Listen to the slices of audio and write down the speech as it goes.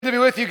to be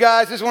with you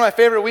guys. This is one of my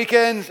favorite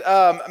weekends.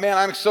 Man,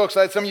 I'm so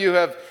excited. Some of you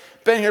have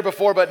been here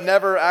before, but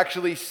never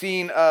actually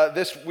seen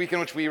this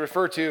weekend, which we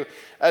refer to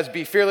as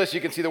Be Fearless.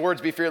 You can see the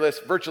words Be Fearless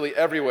virtually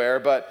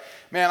everywhere. But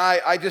man,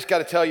 I just got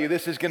to tell you,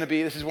 this is one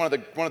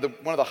of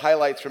the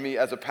highlights for me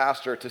as a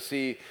pastor to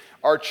see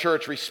our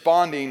church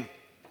responding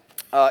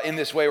in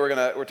this way we're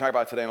talking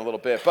about today in a little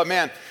bit. But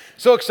man,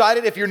 so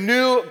excited. If you're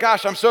new,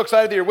 gosh, I'm so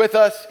excited that you're with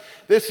us.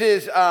 This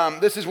is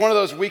one of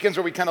those weekends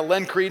where we kind of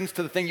lend credence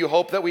to the thing you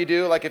hope that we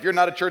do. Like if you're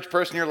not a church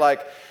person, you're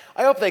like,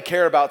 I hope they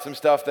care about some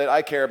stuff that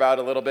I care about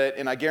a little bit,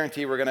 and I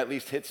guarantee we're going to at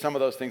least hit some of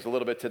those things a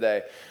little bit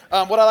today.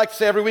 What I like to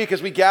say every week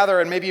as we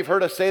gather, and maybe you've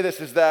heard us say this,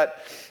 is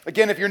that,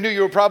 again, if you're new,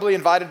 you were probably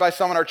invited by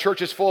someone. Our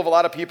church is full of a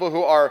lot of people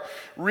who are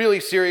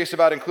really serious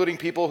about including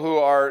people who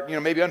are,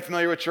 maybe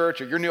unfamiliar with church,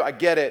 or you're new. I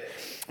get it.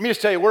 Let me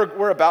just tell you,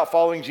 we're about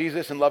following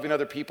Jesus and loving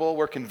other people.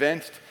 We're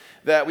convinced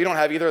that we don't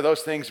have either of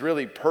those things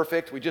really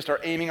perfect. We just are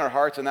aiming our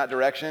hearts in that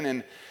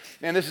direction.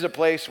 And this is a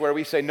place where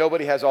we say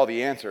nobody has all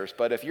the answers.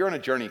 But if you're on a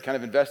journey, kind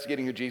of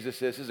investigating who Jesus is,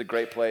 this is a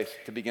great place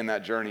to begin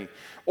that journey.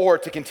 Or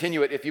to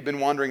continue it if you've been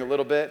wandering a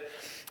little bit.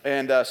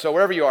 And so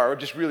wherever you are, we're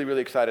just really,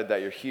 really excited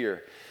that you're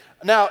here.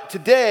 Now,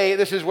 today,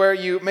 this is where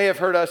you may have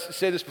heard us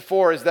say this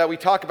before, is that we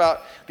talk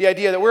about the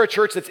idea that we're a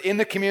church that's in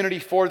the community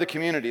for the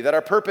community, that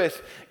our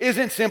purpose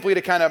isn't simply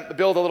to kind of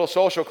build a little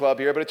social club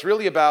here, but it's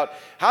really about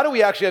how do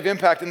we actually have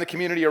impact in the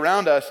community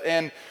around us.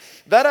 And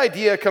that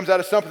idea comes out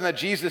of something that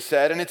Jesus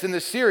said, and it's in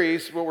this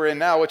series, what we're in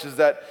now, which is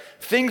that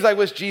things I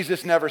wish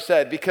Jesus never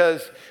said.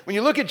 Because when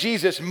you look at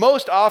Jesus,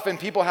 most often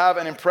people have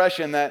an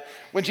impression that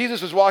when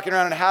Jesus was walking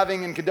around and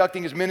having and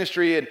conducting his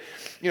ministry and,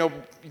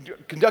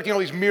 conducting all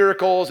these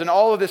miracles and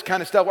all of this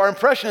kind of stuff, our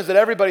impression is that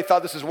everybody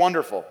thought this is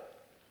wonderful.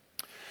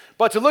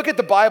 But to look at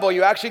the Bible,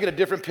 you actually get a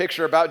different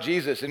picture about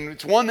Jesus. And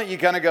it's one that you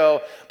kind of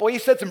go, boy, he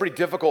said some pretty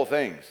difficult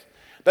things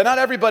that not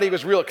everybody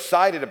was real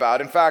excited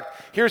about. In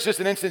fact, here's just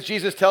an instance.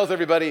 Jesus tells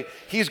everybody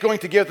he's going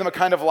to give them a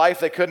kind of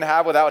life they couldn't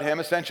have without him,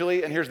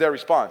 essentially, and here's their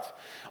response.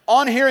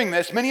 On hearing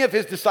this, many of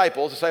his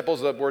disciples,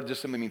 the word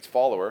just simply means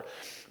follower,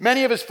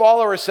 many of his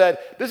followers said,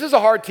 this is a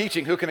hard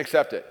teaching, who can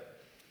accept it?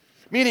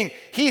 Meaning,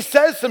 he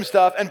says some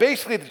stuff, and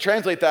basically to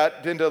translate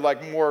that into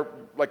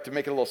to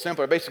make it a little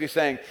simpler, basically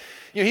saying,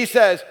 he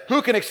says,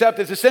 who can accept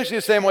it? It's essentially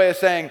the same way as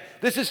saying,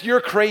 you're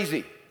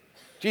crazy.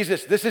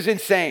 Jesus, this is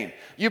insane.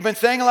 You've been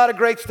saying a lot of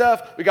great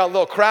stuff. We got a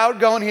little crowd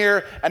going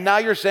here, and now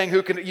you're saying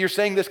you're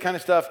saying this kind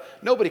of stuff.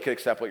 Nobody could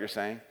accept what you're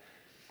saying.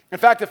 In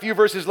fact, a few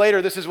verses later,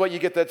 this is what you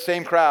get that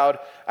same crowd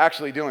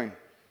actually doing.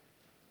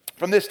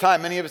 From this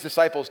time, many of his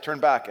disciples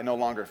turned back and no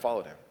longer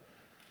followed him.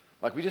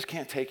 Like, we just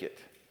can't take it.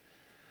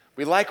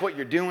 We like what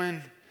you're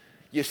doing.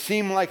 You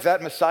seem like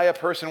that Messiah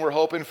person we're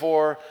hoping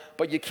for,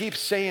 but you keep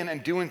saying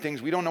and doing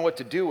things we don't know what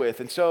to do with,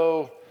 and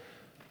so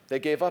they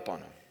gave up on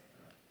him.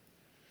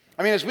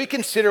 I mean, as we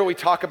consider what we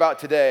talk about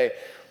today,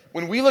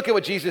 when we look at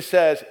what Jesus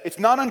says, it's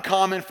not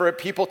uncommon for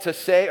people to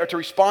say or to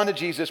respond to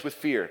Jesus with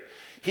fear.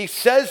 He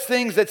says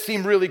things that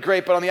seem really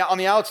great, but on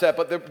the outset,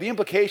 but the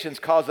implications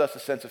cause us a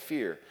sense of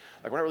fear.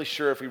 Like, we're not really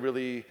sure if we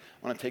really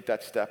want to take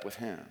that step with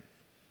him.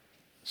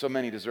 So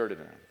many deserted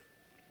him.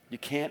 You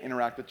can't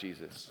interact with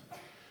Jesus,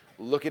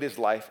 look at his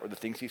life or the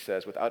things he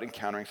says without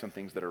encountering some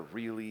things that are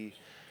really,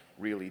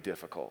 really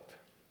difficult.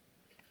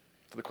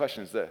 So the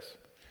question is this.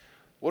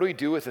 What do we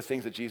do with the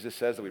things that Jesus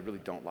says that we really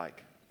don't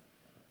like?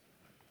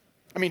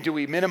 I mean, do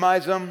we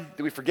minimize them?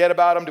 Do we forget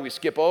about them? Do we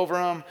skip over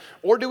them?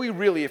 Or do we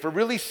really, if we're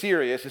really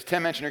serious, as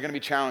Tim mentioned, you're going to be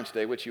challenged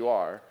today, which you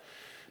are,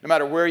 no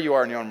matter where you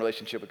are in your own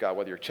relationship with God,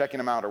 whether you're checking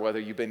him out or whether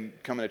you've been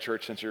coming to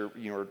church since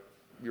you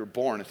were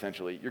born,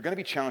 essentially, you're going to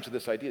be challenged with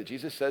this idea.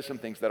 Jesus says some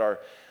things that are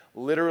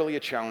literally a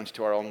challenge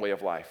to our own way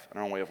of life and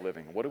our own way of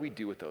living. What do we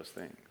do with those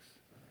things?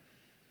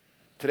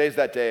 Today's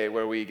that day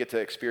where we get to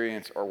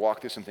experience or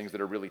walk through some things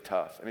that are really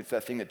tough. And it's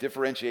that thing that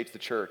differentiates the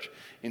church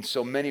in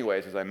so many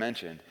ways, as I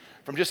mentioned,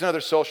 from just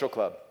another social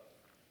club.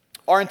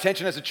 Our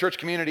intention as a church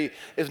community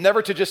is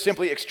never to just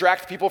simply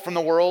extract people from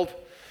the world,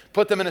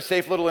 put them in a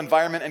safe little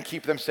environment, and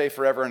keep them safe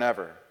forever and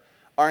ever.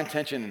 Our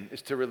intention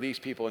is to release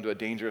people into a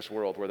dangerous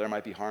world where there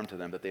might be harm to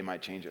them, that they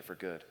might change it for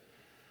good.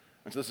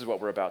 And so this is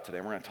what we're about today.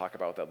 We're going to talk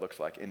about what that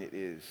looks like, and it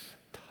is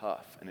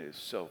tough, and it is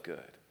so good.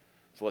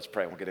 So let's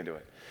pray, and we'll get into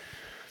it.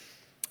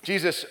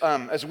 Jesus,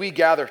 as we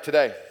gather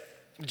today,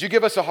 would you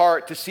give us a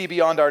heart to see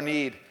beyond our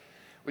need?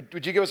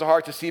 Would you give us a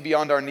heart to see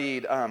beyond our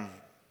need?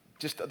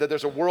 Just that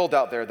there's a world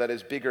out there that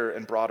is bigger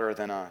and broader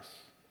than us.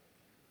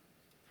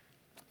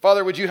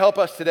 Father, would you help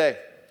us today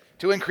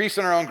to increase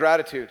in our own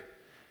gratitude?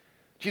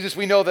 Jesus,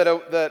 we know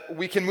that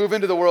we can move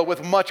into the world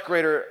with much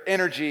greater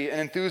energy and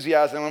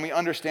enthusiasm when we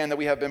understand that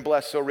we have been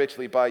blessed so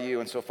richly by you.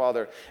 And so,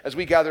 Father, as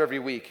we gather every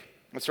week,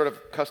 and sort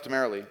of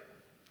customarily,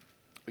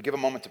 we give a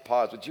moment to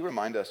pause. Would you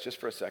remind us just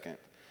for a second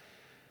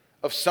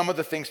of some of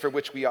the things for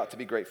which we ought to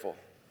be grateful?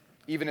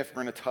 Even if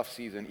we're in a tough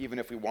season, even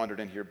if we wandered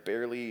in here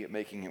barely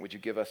making it, would you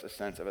give us a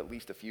sense of at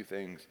least a few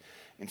things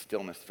in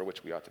stillness for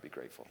which we ought to be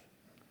grateful?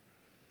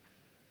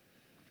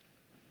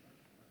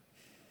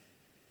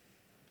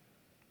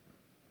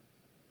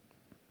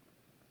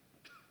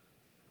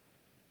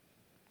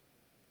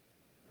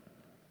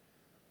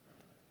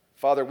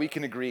 Father, we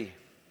can agree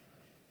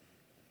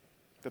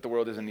that the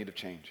world is in need of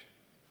change.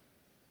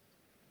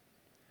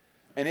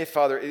 And if,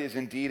 Father, it is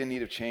indeed in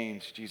need of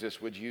change,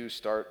 Jesus, would you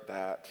start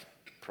that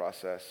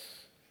process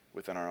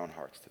within our own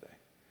hearts today?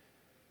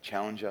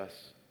 Challenge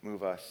us,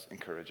 move us,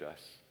 encourage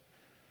us.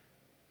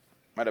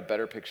 Might a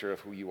better picture of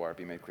who you are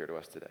be made clear to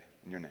us today.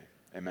 In your name,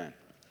 amen.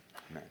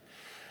 Amen.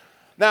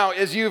 Now,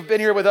 as you've been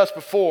here with us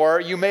before,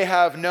 you may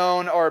have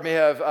known or may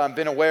have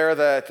been aware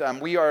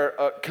that we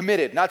are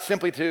committed, not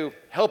simply to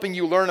helping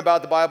you learn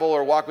about the Bible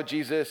or walk with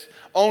Jesus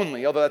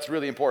only, although that's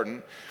really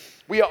important.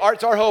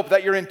 It's our hope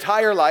that your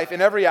entire life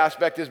in every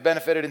aspect is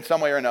benefited in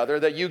some way or another,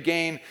 that you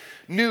gain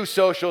new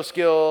social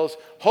skills.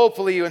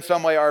 Hopefully you in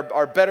some way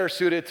are better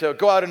suited to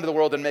go out into the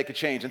world and make a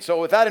change. And so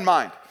with that in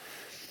mind,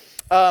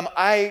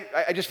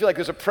 I just feel like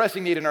there's a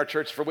pressing need in our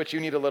church for which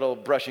you need a little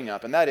brushing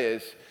up, and that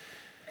is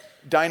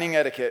dining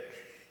etiquette.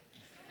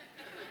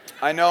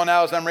 I know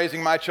now as I'm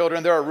raising my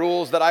children, there are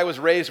rules that I was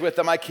raised with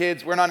that my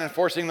kids, we're not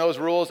enforcing those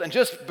rules. And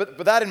just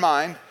with that in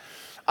mind,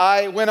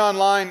 I went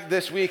online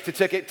this week to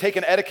take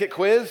an etiquette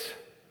quiz.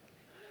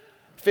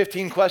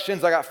 15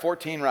 questions, I got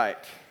 14 right.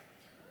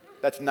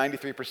 That's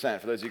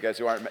 93% for those of you guys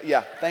who aren't.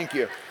 Yeah, thank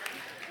you.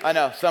 I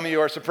know, some of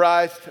you are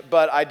surprised,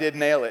 but I did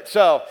nail it.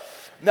 So,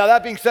 now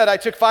that being said, I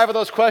took 5 of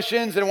those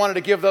questions and wanted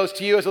to give those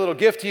to you as a little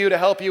gift to you to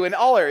help you in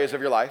all areas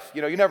of your life.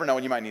 You know, you never know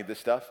when you might need this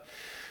stuff.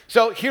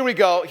 So here we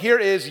go. Here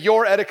is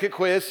your etiquette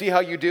quiz. See how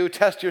you do.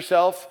 Test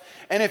yourself.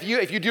 And if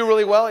you do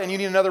really well and you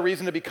need another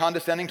reason to be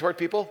condescending toward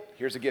people,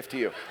 here's a gift to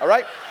you. All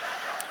right?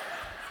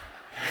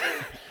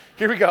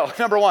 Here we go.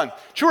 Number 1.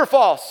 True or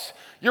false?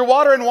 Your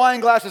water and wine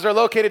glasses are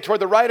located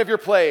toward the right of your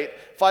plate.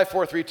 5,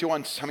 4, 3, 2,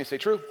 1. How many say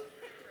true?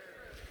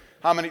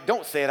 How many?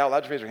 Don't say it out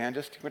loud. Just raise your hand.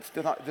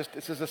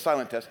 This is a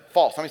silent test.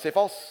 False. How many say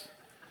false?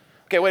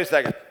 Okay, wait a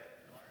second.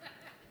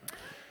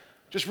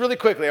 Just really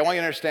quickly, I want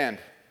you to understand.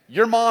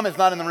 Your mom is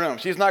not in the room.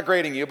 She's not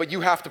grading you, but you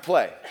have to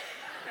play.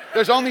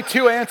 There's only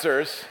 2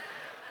 answers.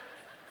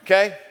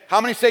 Okay? How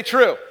many say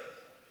true?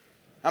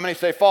 How many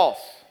say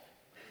false?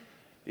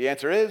 The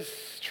answer is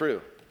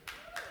true.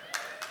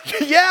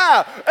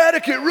 Yeah!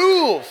 Etiquette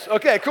rules!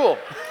 Okay, cool.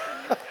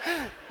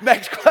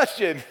 Next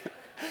question.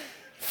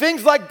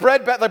 Things like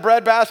the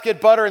bread basket,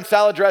 butter, and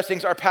salad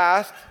dressings are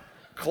passed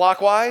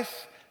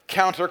clockwise,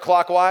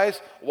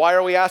 counterclockwise. Why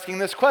are we asking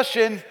this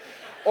question?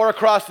 Or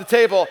across the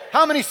table.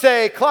 How many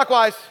say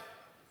clockwise?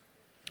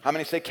 How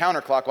many say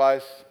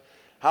counterclockwise?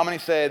 How many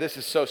say this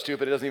is so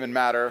stupid it doesn't even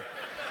matter?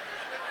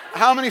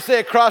 How many say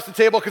across the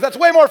table because that's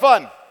way more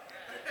fun?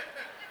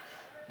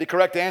 The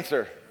correct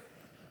answer,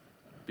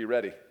 be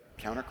ready,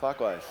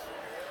 counterclockwise.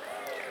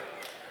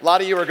 A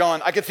lot of you are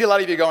going, I can see a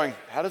lot of you going,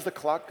 how does the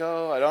clock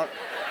go? I don't.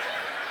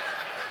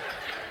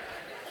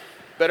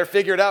 Better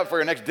figure it out for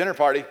your next dinner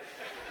party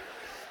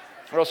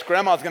or else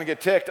grandma's going to get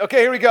ticked.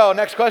 Okay, here we go.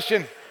 Next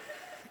question.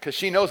 Because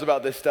she knows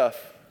about this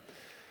stuff.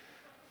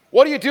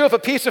 What do you do if a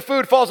piece of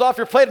food falls off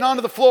your plate and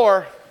onto the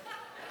floor?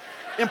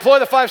 Employ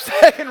the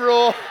 5-second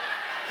rule.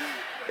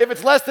 If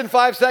it's less than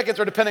 5 seconds,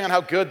 or depending on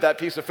how good that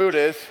piece of food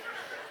is,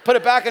 put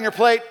it back on your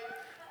plate,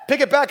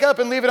 pick it back up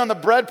and leave it on the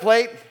bread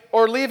plate,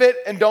 or leave it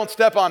and don't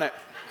step on it.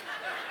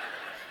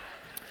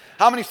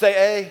 How many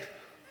say A?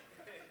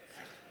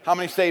 How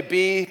many say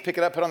B? Pick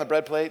it up, put it on the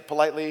bread plate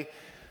politely.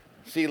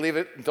 C, leave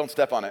it and don't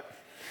step on it.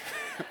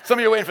 Some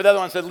of you are waiting for the other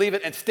one that said leave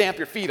it and stamp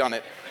your feet on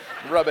it.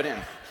 Rub it in.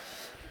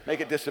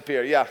 Make it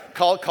disappear. Yeah,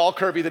 call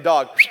Kirby the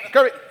dog.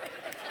 Kirby,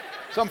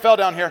 something fell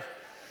down here.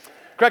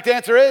 Correct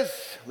answer is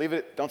leave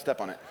it, don't step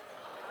on it.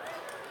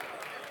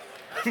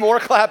 More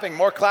clapping,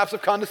 more claps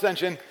of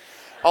condescension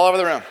all over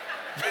the room.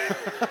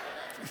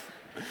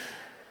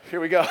 Here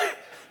we go.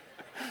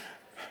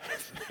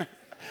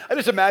 I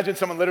just imagine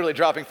someone literally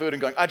dropping food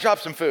and going, I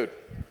dropped some food.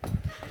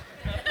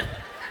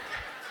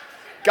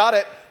 Got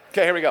it.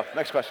 Okay, here we go.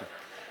 Next question.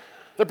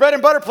 The bread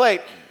and butter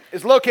plate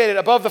is located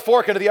above the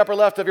fork and to the upper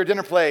left of your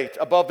dinner plate,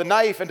 above the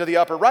knife and to the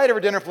upper right of your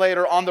dinner plate,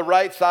 or on the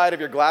right side of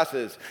your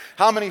glasses.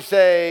 How many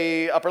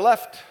say upper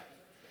left?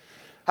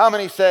 How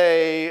many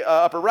say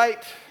upper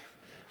right?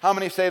 How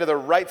many say to the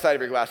right side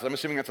of your glasses? I'm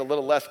assuming that's a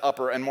little less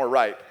upper and more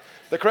right.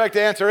 The correct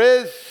answer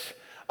is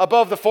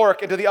above the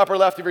fork and to the upper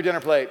left of your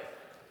dinner plate.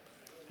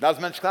 Not as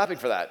much clapping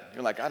for that.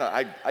 You're like,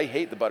 I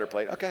hate the butter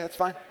plate. Okay, that's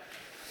fine.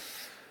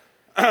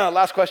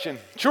 Last question.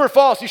 True or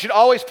false, you should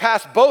always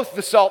pass both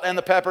the salt and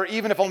the pepper,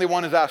 even if only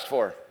one is asked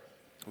for.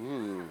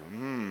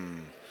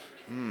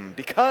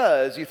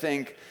 Because you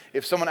think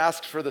if someone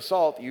asks for the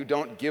salt, you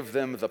don't give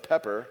them the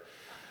pepper.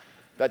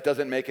 That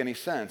doesn't make any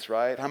sense,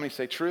 right? How many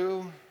say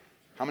true?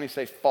 How many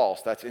say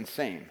false? That's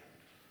insane.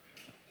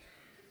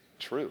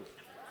 True.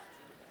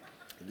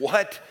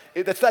 What?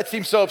 That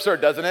seems so absurd,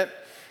 doesn't it?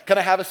 Can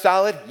I have a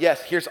salad?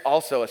 Yes, here's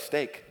also a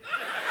steak.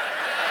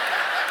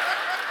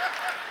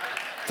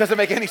 Doesn't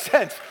make any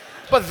sense.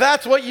 But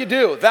that's what you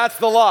do. That's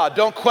the law.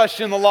 Don't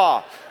question the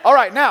law. All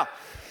right, now,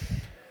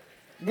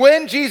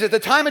 when the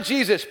time of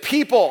Jesus,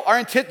 people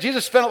are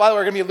Jesus spent, by the way,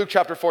 we're going to be in Luke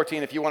chapter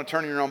 14. If you want to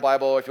turn in your own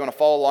Bible, if you want to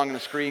follow along on the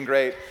screen,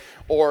 great.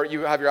 Or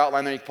you have your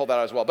outline there, you can pull that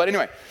out as well. But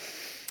anyway,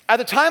 At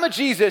the time of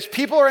Jesus,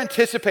 people are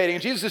anticipating,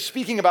 and Jesus is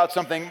speaking about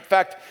something. In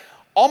fact,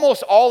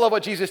 almost all of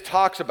what Jesus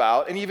talks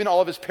about, and even all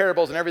of his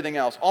parables and everything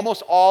else,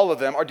 almost all of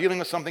them are dealing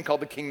with something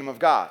called the kingdom of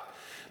God.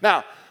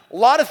 Now, a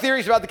lot of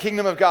theories about the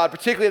kingdom of God,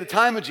 particularly at the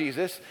time of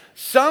Jesus.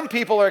 Some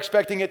people are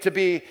expecting it to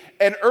be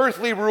an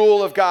earthly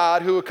rule of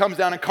God who comes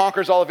down and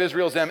conquers all of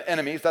Israel's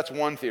enemies. That's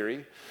one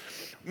theory.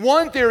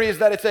 One theory is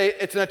that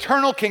it's an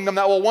eternal kingdom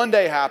that will one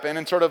day happen,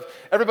 and sort of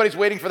everybody's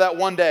waiting for that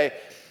one day.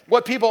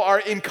 What people are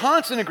in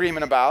constant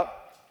agreement about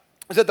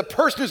is that the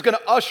person who's going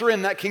to usher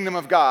in that kingdom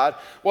of God,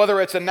 whether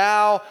it's a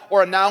now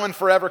or a now and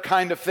forever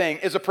kind of thing,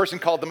 is a person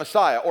called the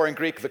Messiah, or in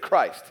Greek, the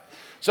Christ.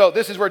 So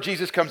this is where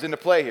Jesus comes into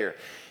play here.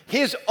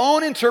 His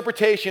own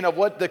interpretation of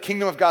what the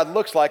kingdom of God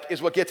looks like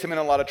is what gets him in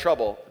a lot of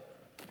trouble,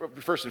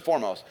 first and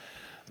foremost.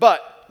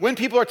 But when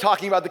people are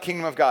talking about the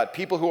kingdom of God,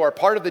 people who are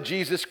part of the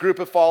Jesus group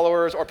of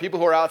followers or people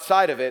who are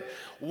outside of it,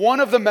 one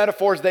of the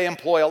metaphors they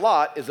employ a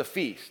lot is a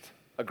feast,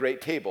 a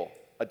great table,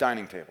 a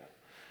dining table.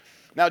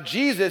 Now,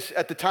 Jesus,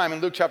 at the time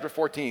in Luke chapter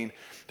 14,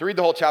 to read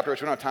the whole chapter, which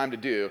we don't have time to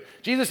do,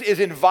 Jesus is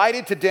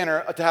invited to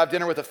dinner, to have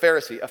dinner with a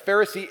Pharisee. A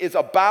Pharisee is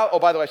about, oh,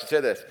 by the way, I should say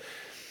this.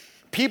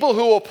 People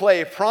who will play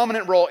a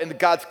prominent role in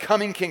God's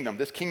coming kingdom,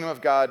 this kingdom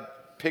of God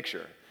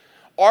picture,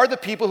 are the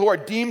people who are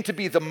deemed to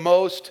be the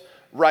most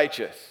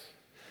righteous.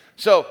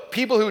 So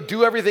people who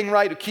do everything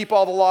right, who keep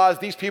all the laws,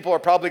 these people are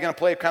probably going to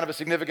play kind of a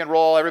significant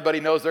role.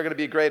 Everybody knows they're going to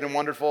be great and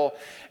wonderful.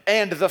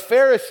 And the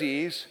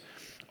Pharisees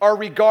are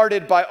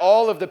regarded by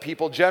all of the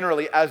people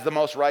generally as the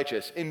most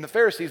righteous. And the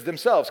Pharisees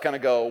themselves kind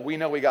of go, we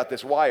know we got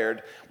this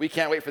wired. We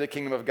can't wait for the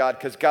kingdom of God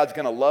because God's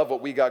going to love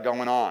what we got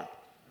going on.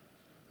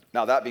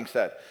 Now, that being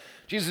said,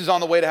 Jesus is on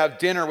the way to have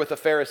dinner with a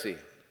Pharisee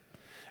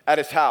at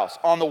his house.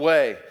 On the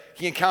way,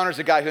 he encounters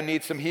a guy who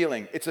needs some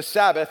healing. It's a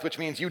Sabbath, which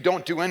means you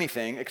don't do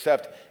anything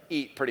except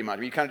eat, pretty much.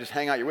 You kind of just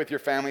hang out. You're with your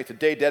family. It's a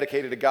day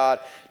dedicated to God.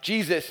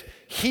 Jesus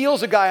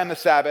heals a guy on the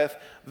Sabbath.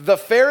 The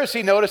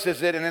Pharisee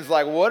notices it and is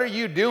like, what are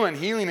you doing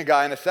healing a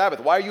guy on the Sabbath?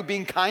 Why are you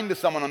being kind to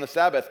someone on the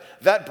Sabbath?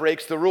 That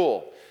breaks the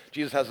rule.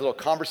 Jesus has a little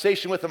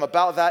conversation with him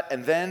about that,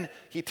 and then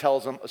he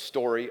tells him a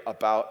story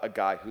about a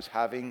guy who's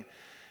having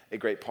a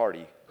great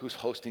party, who's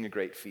hosting a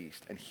great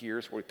feast. And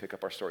here's where we pick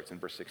up our story. It's in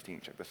verse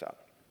 16. Check this out.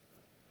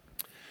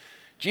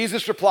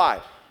 Jesus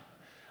replied,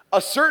 a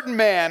certain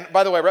man,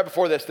 by the way, right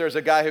before this, there's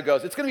a guy who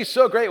goes, it's going to be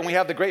so great when we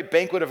have the great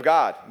banquet of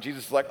God. And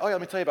Jesus is like, oh yeah,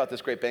 let me tell you about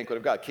this great banquet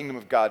of God, kingdom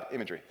of God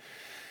imagery.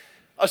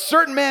 A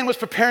certain man was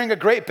preparing a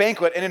great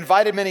banquet and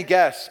invited many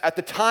guests. At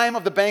the time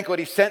of the banquet,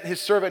 he sent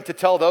his servant to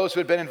tell those who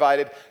had been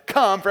invited,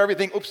 come, for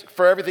everything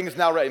is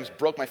now ready. I just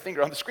broke my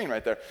finger on the screen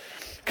right there.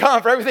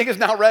 Come, for everything is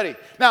now ready.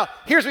 Now,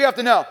 here's what you have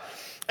to know.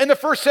 In the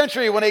first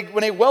century,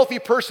 when a wealthy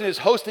person is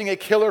hosting a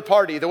killer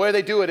party, the way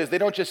they do it is they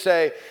don't just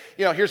say,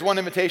 here's one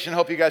invitation,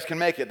 hope you guys can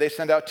make it. They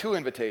send out 2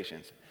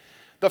 invitations.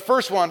 The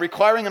first one,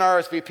 requiring an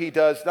RSVP,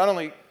 does not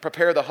only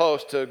prepare the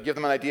host to give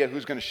them an idea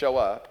who's going to show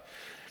up,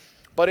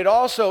 but it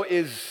also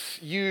is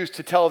used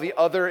to tell the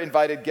other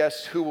invited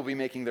guests who will be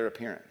making their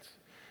appearance.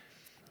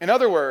 In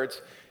other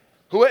words,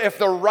 if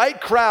the right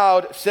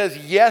crowd says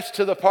yes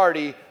to the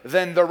party,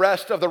 then the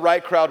rest of the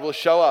right crowd will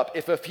show up.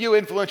 If a few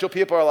influential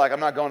people are like, I'm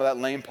not going to that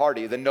lame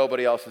party, then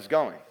nobody else is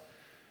going.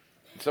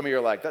 And some of you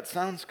are like, that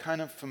sounds kind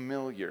of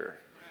familiar.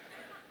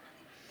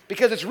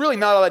 Because it's really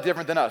not all that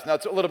different than us. Now,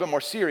 it's a little bit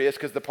more serious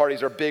because the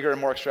parties are bigger and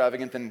more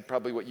extravagant than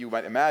probably what you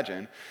might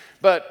imagine.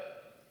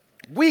 But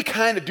we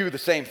kind of do the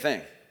same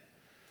thing.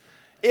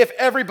 If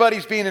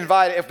everybody's being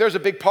invited, if there's a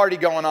big party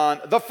going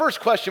on, the first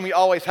question we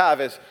always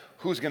have is,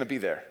 who's going to be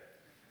there?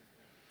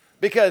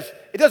 Because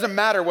it doesn't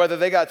matter whether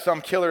they got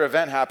some killer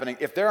event happening.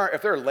 If there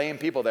are lame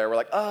people there, we're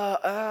like,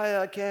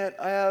 I can't.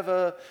 I have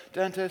a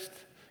dentist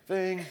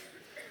thing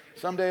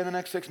someday in the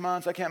next 6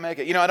 months. I can't make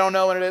it. I don't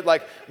know when it is.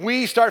 Like,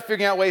 we start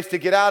figuring out ways to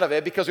get out of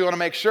it because we want to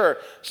make sure.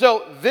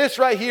 So this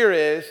right here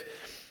is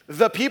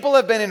the people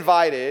have been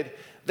invited.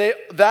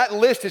 That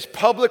list is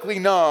publicly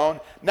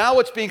known. Now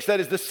what's being said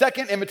is the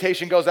second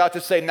invitation goes out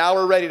to say, now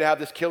we're ready to have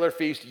this killer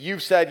feast.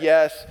 You've said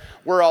yes.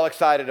 We're all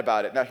excited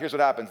about it. Now here's what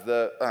happens.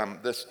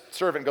 This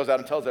servant goes out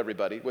and tells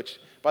everybody, which,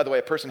 by the way,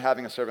 a person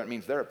having a servant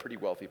means they're a pretty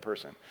wealthy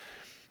person.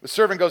 The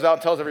servant goes out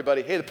and tells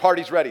everybody, hey, the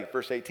party's ready,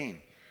 verse 18.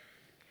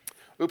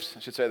 Oops, I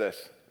should say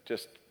this.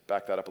 Just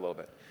back that up a little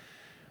bit.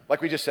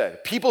 Like we just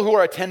said, people who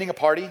are attending a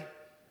party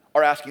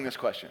are asking this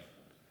question.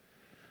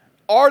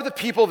 Are the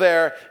people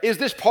there, is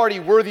this party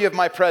worthy of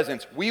my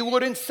presence? We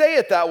wouldn't say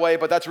it that way,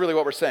 but that's really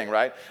what we're saying,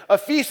 right? A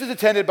feast is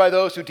attended by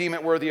those who deem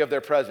it worthy of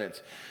their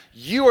presence.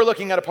 You are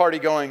looking at a party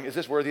going, is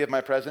this worthy of my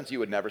presence? You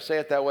would never say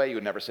it that way. You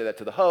would never say that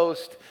to the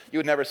host. You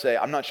would never say,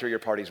 I'm not sure your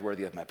party's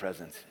worthy of my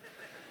presence.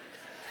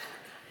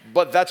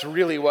 But that's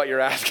really what you're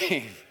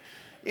asking.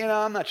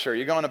 I'm not sure.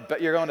 You're going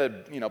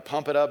to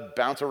pump it up,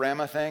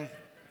 bounce-a-rama thing?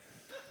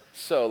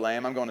 So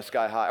lame. I'm going to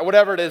Sky High. Or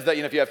whatever it is that,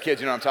 if you have kids,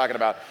 you know what I'm talking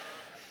about.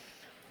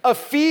 A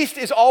feast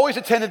is always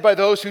attended by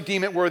those who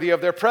deem it worthy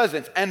of their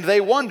presence. And they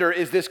wonder,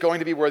 is this going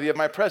to be worthy of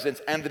my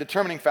presence? And the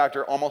determining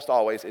factor almost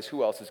always is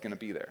who else is going to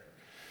be there.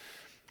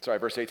 Sorry,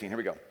 verse 18, here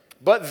we go.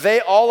 But they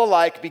all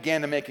alike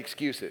began to make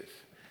excuses.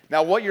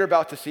 Now, what you're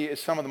about to see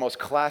is some of the most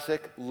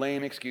classic,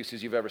 lame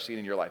excuses you've ever seen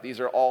in your life. These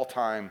are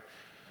all-time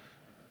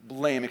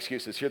lame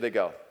excuses. Here they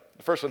go.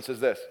 The first one says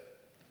this: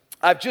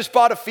 I've just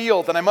bought a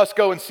field and I must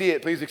go and see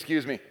it. Please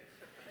excuse me.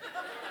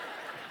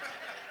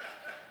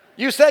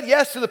 You said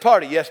yes to the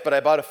party. Yes, but I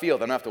bought a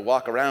field. I don't have to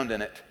walk around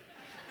in it.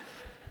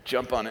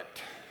 Jump on it.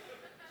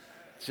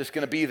 It's just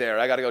going to be there.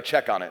 I got to go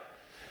check on it.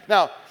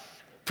 Now,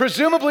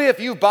 presumably if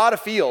you bought a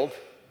field,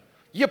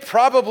 you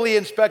probably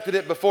inspected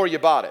it before you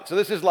bought it. So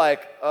this is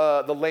like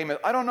the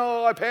lamest. I don't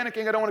know, I'm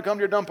panicking. I don't want to come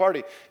to your dumb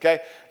party. Okay,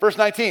 verse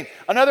 19.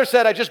 Another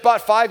said, I just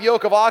bought 5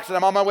 yoke of oxen.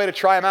 I'm on my way to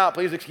try them out.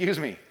 Please excuse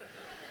me.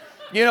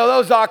 You know,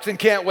 those oxen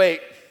can't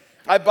wait.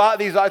 I bought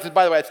these oxen.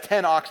 By the way, it's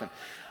 10 oxen.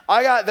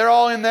 They're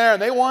all in there,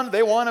 and they want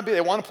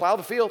to plow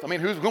the field. I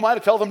mean, who am I to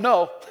tell them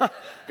no?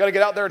 Got to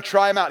get out there and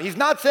try them out. He's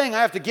not saying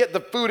I have to get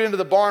the food into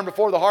the barn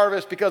before the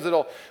harvest because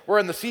we're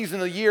in the season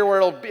of the year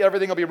where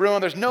everything will be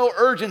ruined. There's no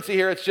urgency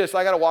here. It's just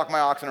I got to walk my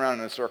oxen around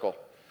in a circle.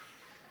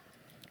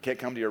 Can't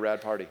come to your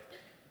rad party.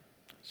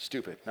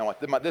 Stupid. Now,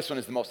 this one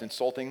is the most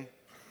insulting.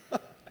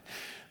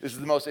 This is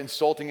the most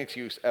insulting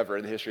excuse ever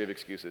in the history of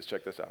excuses.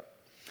 Check this out.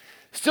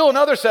 Still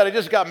another said, I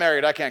just got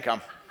married. I can't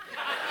come.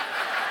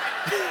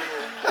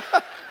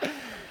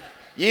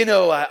 You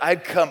know,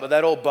 I'd come, but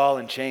that old ball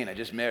and chain I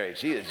just married,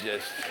 she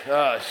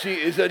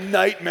is a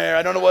nightmare.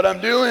 I don't know what I'm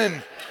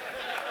doing.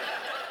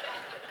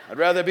 I'd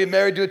rather be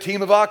married to a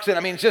team of oxen. I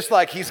mean, it's just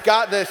like he's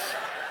got this,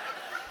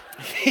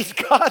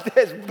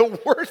 the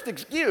worst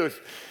excuse.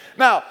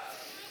 Now,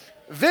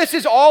 this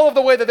is all of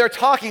the way that they're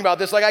talking about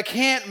this. Like,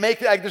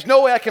 there's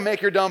no way I can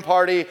make your dumb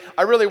party.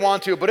 I really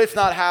want to, but it's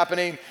not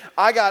happening.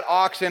 I got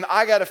oxen.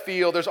 I got a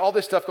field. There's all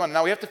this stuff going on.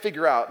 Now, we have to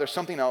figure out there's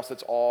something else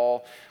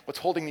what's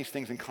holding these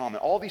things in common.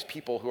 All these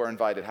people who are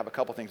invited have a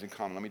couple things in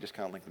common. Let me just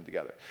kind of link them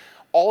together.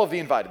 All of the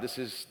invited, this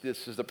is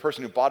the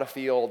person who bought a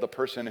field, the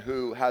person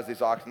who has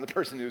these oxen, the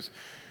person who's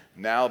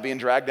now being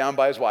dragged down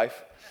by his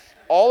wife.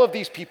 All of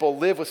these people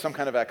live with some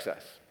kind of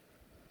excess.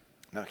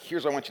 Now,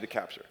 here's what I want you to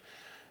capture.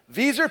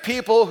 These are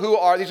people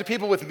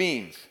with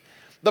means.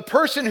 The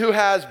person who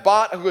has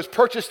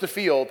purchased the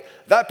field,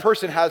 that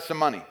person has some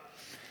money.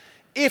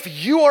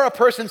 If you are a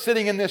person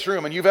sitting in this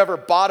room and you've ever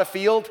bought a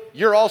field,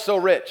 you're also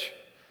rich.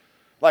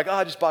 Like,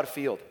 I just bought a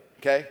field,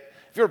 okay?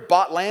 If you've ever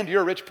bought land,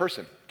 you're a rich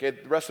person, okay?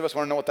 The rest of us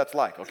want to know what that's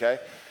like, okay?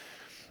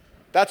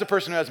 That's a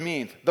person who has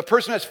means. The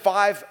person who has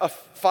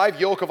five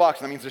yoke of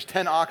oxen, that means there's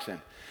 10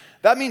 oxen.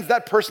 That means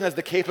that person has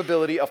the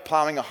capability of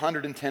plowing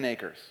 110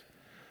 acres.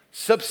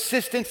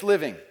 Subsistence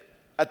living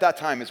at that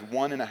time is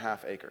 1.5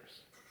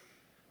 acres.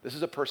 This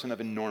is a person of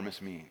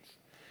enormous means.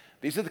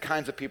 These are the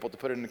kinds of people, to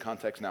put it into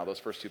context now, those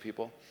first two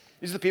people.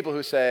 These are the people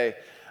who say,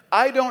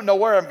 I don't know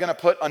where I'm going to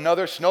put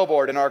another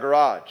snowboard in our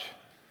garage.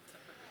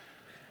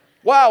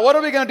 Wow, what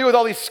are we going to do with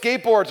all these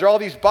skateboards or all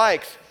these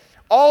bikes?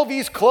 All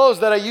these clothes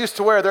that I used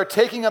to wear, they're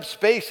taking up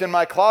space in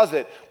my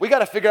closet. We got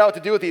to figure out what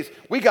to do with these.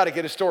 We got to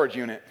get a storage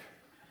unit.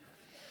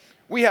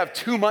 We have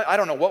too much. I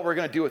don't know what we're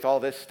going to do with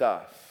all this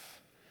stuff.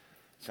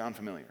 Sound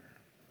familiar?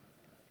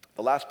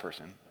 The last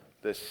person,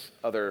 this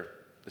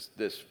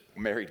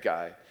married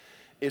guy,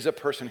 is a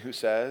person who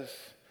says,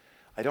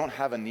 I don't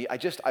have a need.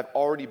 I've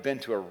already been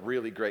to a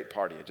really great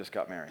party. I just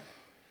got married.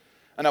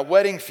 And a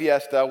wedding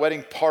fiesta, a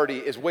wedding party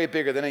is way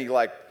bigger than any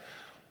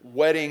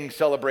wedding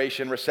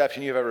celebration,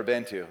 reception you've ever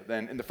been to.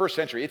 Then in the first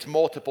century, it's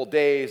multiple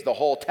days. The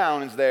whole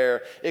town is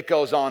there. It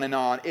goes on and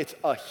on. It's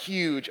a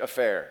huge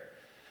affair.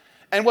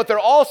 And what they're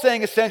all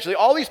saying essentially,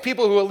 all these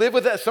people who live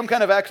with some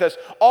kind of excess,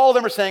 all of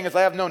them are saying is,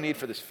 I have no need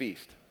for this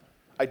feast.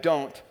 I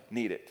don't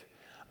need it.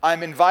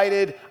 I'm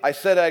invited, I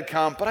said I'd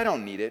come, but I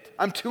don't need it.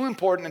 I'm too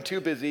important and too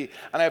busy,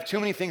 and I have too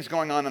many things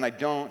going on, and I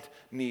don't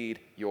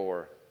need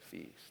your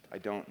feast. I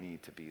don't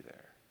need to be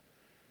there.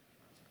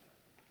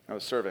 Now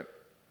the servant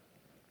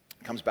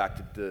comes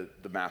back to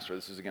the master.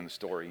 This is again the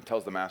story. He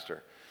tells the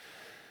master.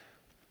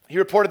 He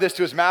reported this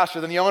to his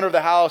master. Then the owner of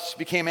the house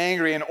became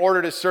angry and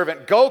ordered his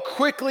servant, go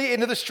quickly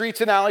into the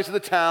streets and alleys of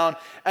the town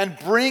and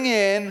bring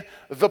in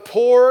the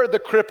poor, the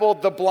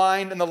crippled, the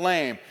blind, and the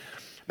lame.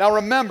 Now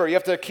remember, you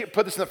have to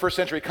put this in the first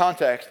century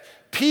context.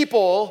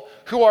 People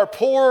who are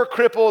poor,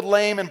 crippled,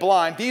 lame, and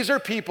blind, these are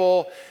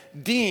people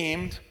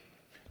deemed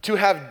to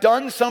have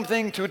done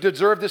something to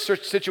deserve this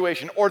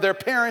situation, or their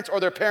parents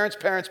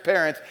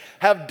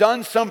have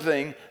done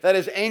something that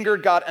has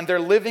angered God, and they're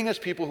living as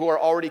people who are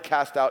already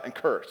cast out and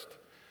cursed.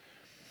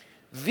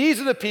 These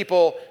are the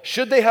people,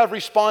 should they have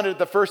responded at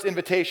the first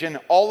invitation,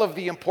 all of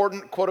the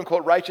important,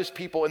 quote-unquote, righteous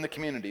people in the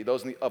community,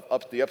 those the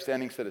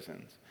upstanding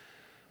citizens,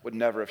 would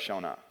never have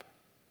shown up.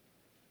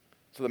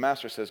 So the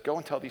master says, go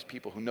and tell these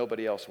people who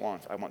nobody else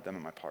wants, I want them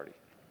in my party.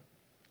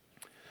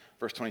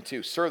 Verse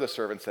 22, Sir, the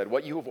servant said,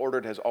 what you have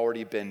ordered has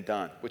already been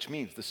done, which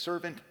means the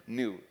servant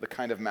knew the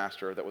kind of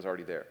master that was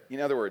already there. In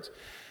other words,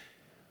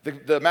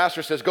 the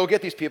master says, go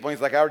get these people. And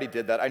he's like, I already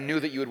did that. I knew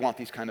that you would want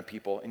these kind of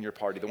people in your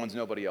party, the ones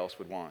nobody else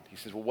would want. He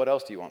says, well, what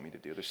else do you want me to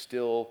do? There's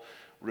still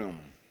room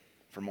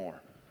for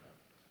more.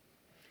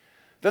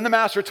 Then the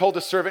master told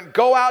the servant,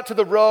 go out to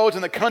the roads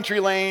and the country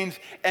lanes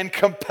and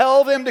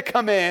compel them to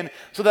come in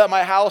so that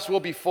my house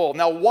will be full.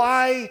 Now,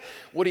 why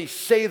would he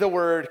say the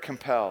word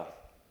compel?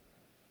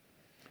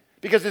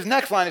 Because his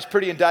next line is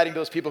pretty indicting to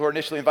those people who are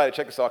initially invited.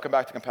 Check this out. I'll come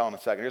back to compel in a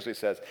second. Here's what he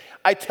says.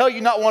 I tell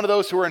you, not one of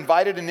those who were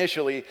invited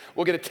initially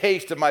will get a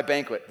taste of my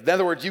banquet. In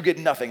other words, you get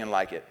nothing and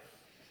like it.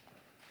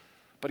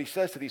 But he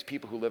says to these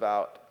people who live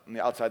out on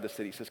the outside the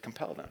city, he says,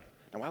 compel them.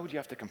 Now, why would you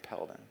have to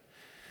compel them?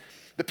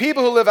 The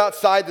people who live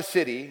outside the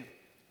city,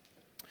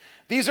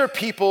 these are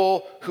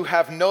people who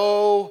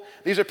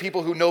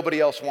nobody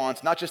else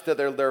wants. Not just that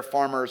they're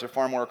farmers or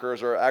farm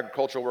workers or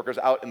agricultural workers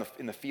out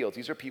in the fields.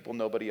 These are people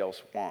nobody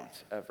else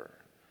wants ever.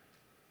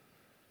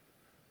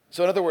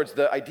 So in other words,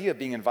 the idea of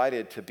being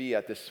invited to be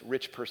at this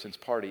rich person's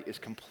party is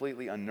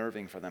completely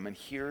unnerving for them. And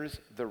here's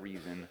the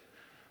reason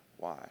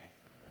why.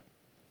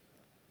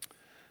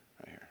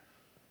 Right here.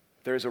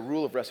 There is a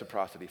rule of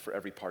reciprocity for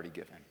every party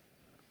given,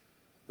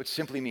 which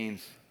simply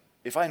means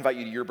if I invite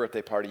you to your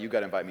birthday party, you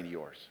got to invite me to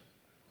yours.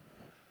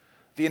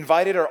 The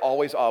invited are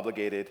always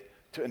obligated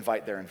to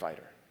invite their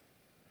inviter.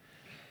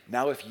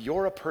 Now, if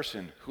you're a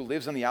person who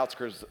lives on the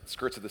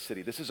outskirts of the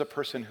city, this is a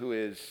person who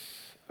is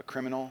a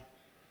criminal,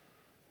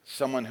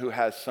 someone who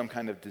has some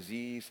kind of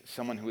disease,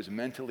 someone who is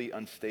mentally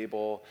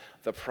unstable.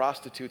 The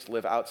prostitutes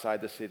live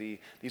outside the city.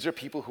 These are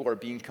people who are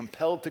being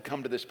compelled to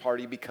come to this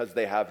party because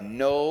they have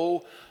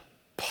no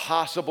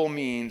possible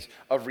means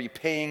of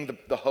repaying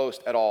the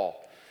host at all.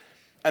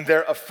 And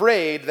they're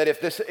afraid that if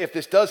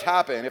this does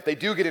happen, if they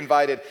do get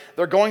invited,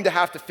 they're going to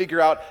have to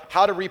figure out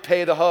how to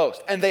repay the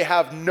host. And they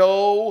have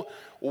no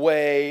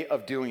way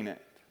of doing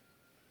it.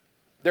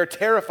 They're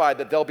terrified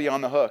that they'll be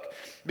on the hook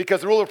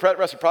because the rule of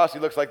reciprocity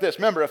looks like this.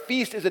 Remember, a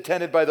feast is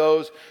attended by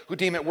those who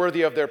deem it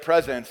worthy of their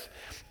presence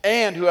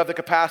and who have the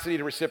capacity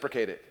to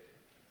reciprocate it.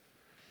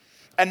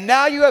 And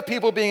now you have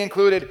people being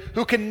included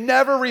who can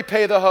never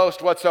repay the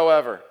host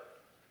whatsoever.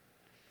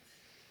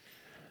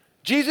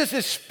 Jesus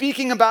is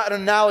speaking about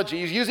an analogy.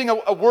 He's using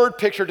a word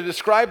picture to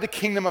describe the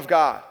kingdom of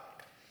God,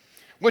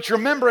 which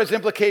remember has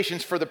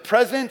implications for the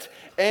present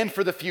and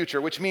for the future,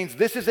 which means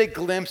this is a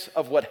glimpse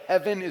of what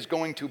heaven is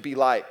going to be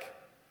like.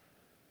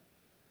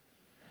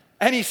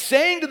 And he's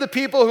saying to the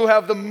people who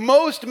have the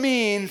most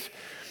means,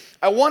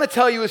 I want to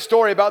tell you a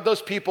story about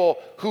those people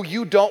who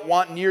you don't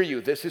want near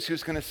you. This is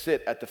who's going to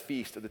sit at the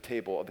feast at the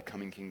table of the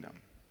coming kingdom.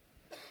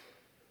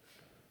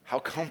 How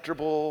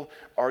comfortable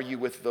are you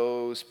with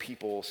those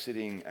people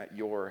sitting at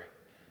your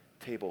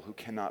table who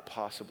cannot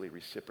possibly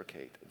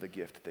reciprocate the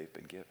gift they've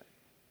been given?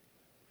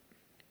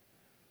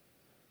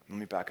 Let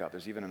me back up.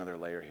 There's even another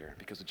layer here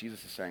because what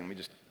Jesus is saying,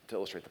 to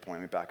illustrate the point,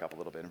 let me back up a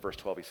little bit. In verse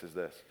 12, he says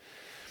this.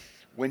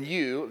 Let's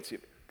see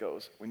if it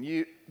goes.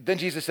 Then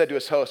Jesus said to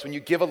his host, when you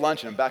give a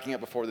luncheon, I'm backing up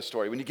before the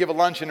story. When you give a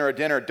luncheon or a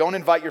dinner, don't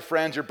invite your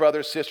friends, your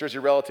brothers, sisters,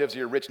 your relatives, or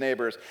your rich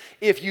neighbors.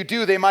 If you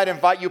do, they might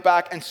invite you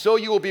back, and so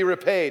you will be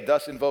repaid,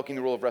 thus invoking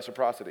the rule of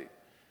reciprocity.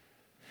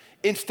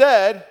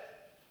 Instead,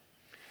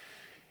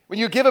 when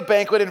you give a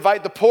banquet,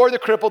 invite the poor, the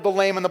crippled, the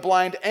lame, and the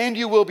blind, and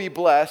you will be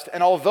blessed.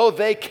 And although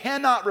they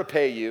cannot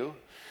repay you,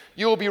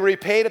 you will be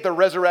repaid at the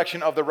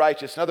resurrection of the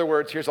righteous. In other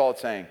words, here's all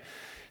it's saying.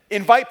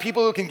 Invite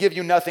people who can give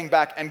you nothing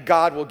back, and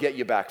God will get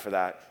you back for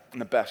that in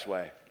the best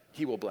way.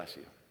 He will bless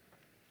you.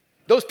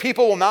 Those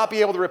people will not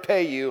be able to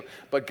repay you,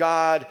 but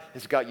God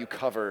has got you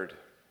covered.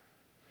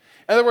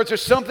 In other words,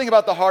 there's something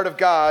about the heart of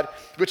God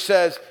which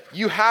says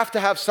you have to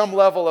have some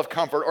level of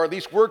comfort, or at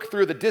least work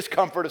through the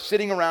discomfort of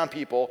sitting around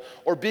people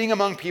or being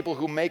among people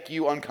who make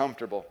you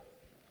uncomfortable.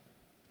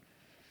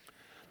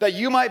 That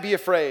you might be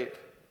afraid.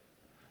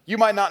 You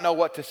might not know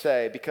what to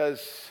say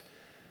because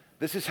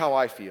this is how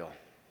I feel.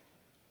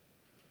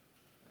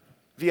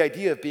 The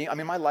idea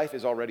of my life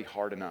is already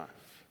hard enough.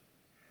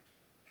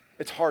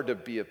 It's hard to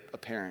be a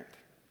parent.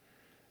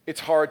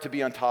 It's hard to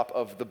be on top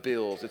of the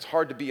bills. It's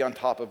hard to be on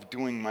top of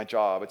doing my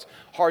job. It's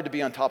hard to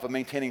be on top of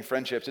maintaining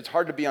friendships. It's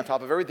hard to be on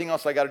top of everything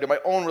else I got to do, my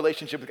own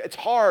relationship. It's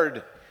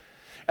hard.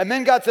 And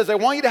then God says, I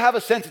want you to have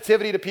a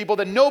sensitivity to people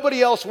that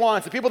nobody else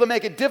wants, the people that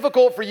make it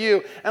difficult for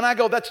you. And I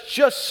go, that's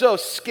just so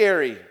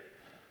scary.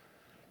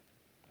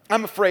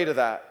 I'm afraid of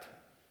that.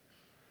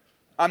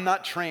 I'm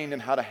not trained in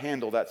how to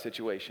handle that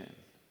situation.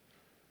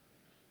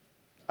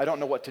 I don't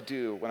know what to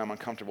do when I'm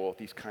uncomfortable with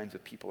these kinds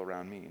of people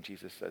around me. And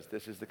Jesus says,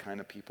 this is the kind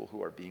of people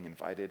who are being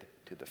invited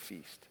to the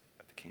feast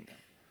of the kingdom.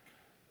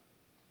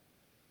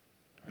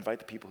 Invite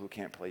the people who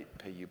can't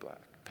pay you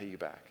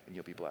back, and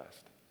you'll be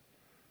blessed.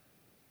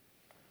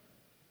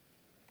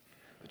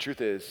 The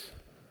truth is,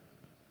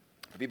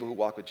 the people who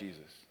walk with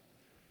Jesus,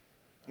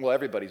 well,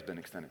 everybody's been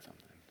extended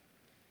something.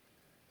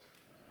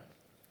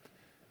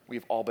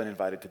 We've all been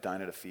invited to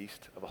dine at a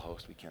feast of a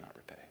host we cannot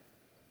repay.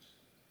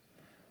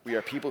 We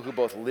are people who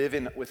both live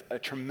with a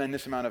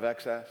tremendous amount of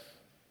excess,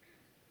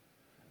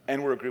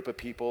 and we're a group of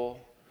people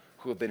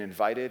who have been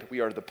invited. We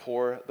are the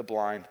poor, the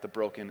blind, the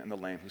broken, and the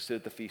lame who sit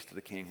at the feast of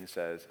the King who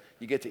says,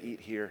 you get to eat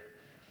here,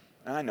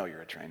 and I know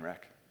you're a train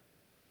wreck.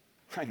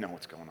 I know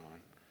what's going on,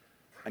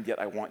 and yet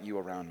I want you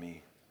around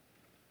me.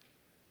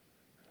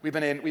 We've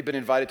been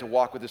invited to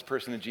walk with this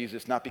person in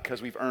Jesus, not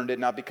because we've earned it,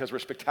 not because we're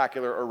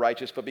spectacular or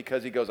righteous, but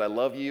because he goes, I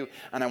love you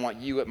and I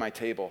want you at my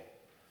table.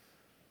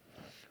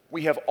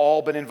 We have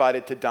all been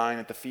invited to dine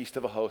at the feast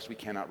of a host we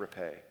cannot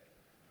repay.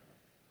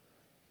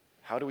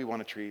 How do we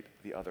want to treat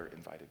the other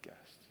invited guests?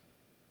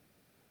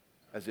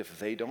 As if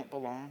they don't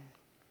belong,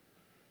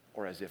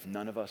 or as if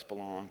none of us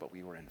belong, but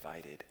we were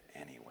invited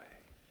anyway?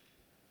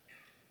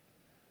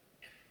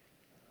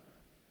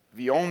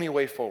 The only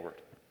way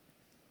forward,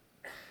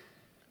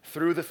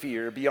 through the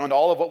fear, beyond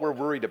all of what we're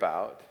worried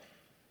about,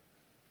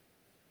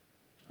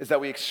 is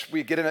that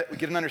we get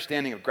an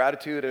understanding of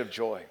gratitude and of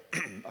joy,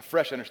 a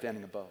fresh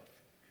understanding of both.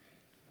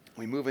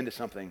 We move into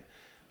something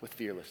with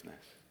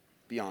fearlessness,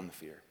 beyond the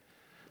fear.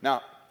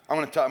 Now, I'm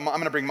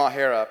going to bring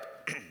Maher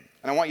up,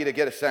 and I want you to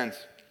get a sense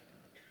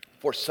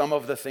for some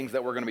of the things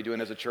that we're going to be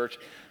doing as a church,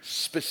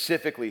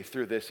 specifically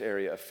through this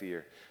area of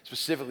fear,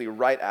 specifically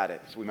right at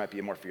it, so we might be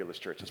a more fearless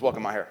church. Let's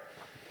welcome Maher.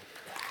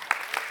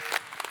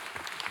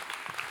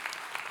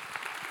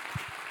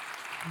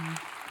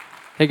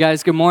 Hey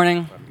guys, good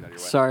morning.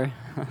 Sorry.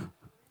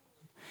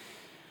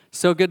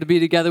 So good to be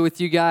together with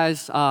you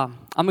guys.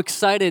 I'm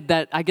excited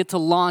that I get to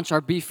launch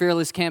our Be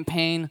Fearless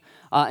campaign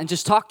and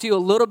just talk to you a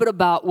little bit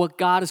about what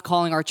God is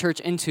calling our church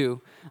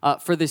into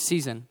for this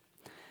season.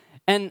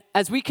 And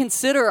as we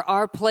consider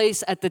our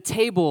place at the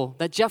table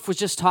that Jeff was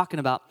just talking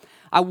about,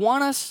 I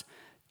want us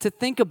to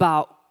think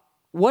about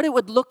what it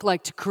would look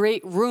like to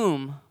create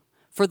room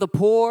for the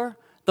poor,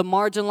 the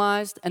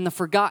marginalized, and the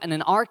forgotten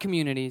in our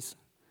communities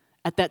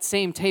at that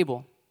same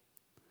table.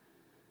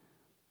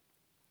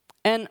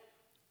 And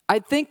I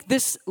think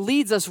this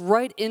leads us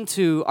right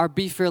into our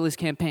Be Fearless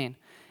campaign.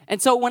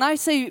 And so when I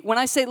say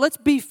let's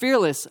be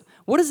fearless,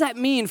 what does that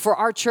mean for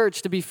our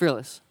church to be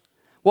fearless?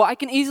 Well, I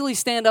can easily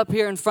stand up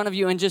here in front of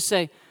you and just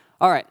say,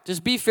 all right,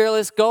 just be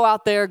fearless, go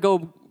out there,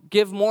 go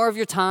give more of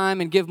your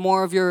time and give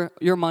more of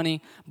your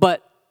money.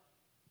 But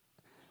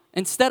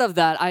instead of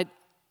that,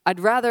 I'd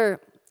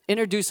rather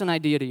introduce an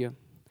idea to you.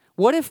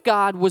 What if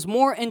God was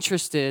more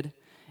interested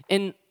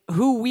in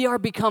who we are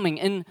becoming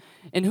and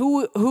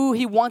who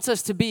he wants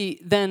us to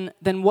be than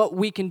what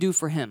we can do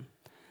for him?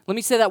 Let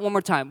me say that one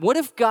more time. What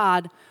if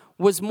God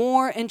was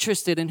more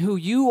interested in who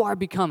you are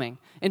becoming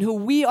and who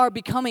we are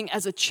becoming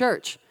as a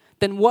church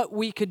than what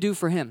we could do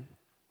for him?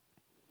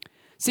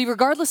 See,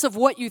 regardless of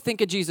what you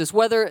think of Jesus,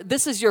 whether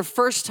this is your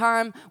first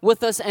time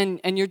with us and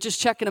you're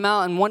just checking him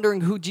out and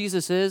wondering who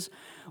Jesus is,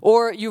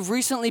 or you've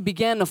recently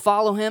began to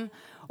follow him,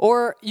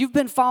 or you've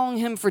been following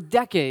him for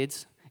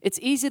decades, it's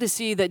easy to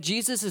see that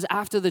Jesus is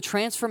after the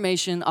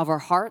transformation of our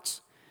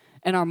hearts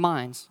and our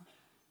minds.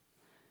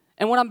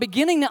 And what I'm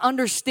beginning to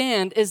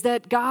understand is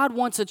that God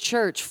wants a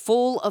church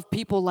full of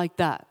people like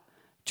that,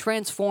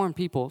 transformed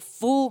people,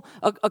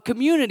 a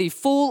community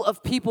full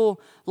of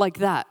people like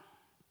that.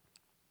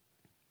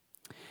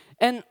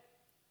 And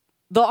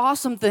the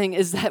awesome thing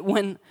is that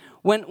when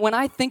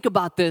I think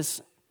about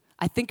this,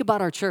 I think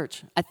about our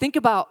church. I think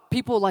about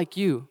people like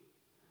you.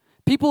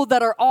 People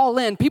that are all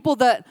in, people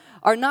that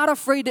are not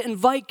afraid to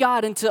invite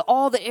God into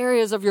all the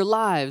areas of your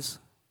lives.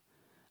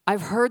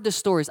 I've heard the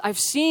stories. I've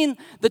seen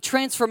the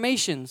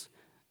transformations,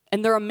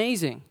 and they're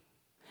amazing.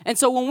 And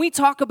so when we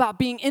talk about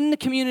being in the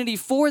community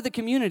for the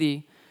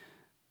community,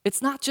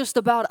 it's not just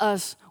about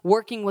us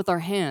working with our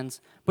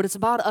hands, but it's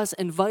about us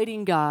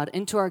inviting God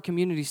into our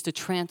communities to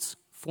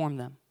transform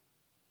them.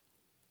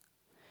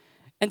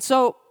 And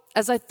so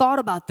as I thought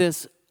about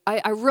this,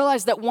 I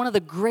realized that one of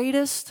the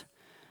greatest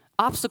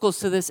obstacles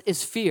to this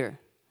is fear.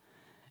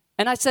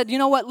 And I said, you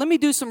know what, let me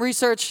do some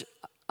research.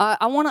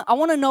 I want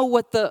to know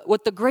what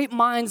the great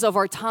minds of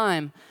our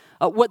time,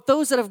 what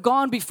those that have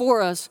gone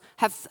before us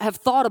have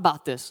thought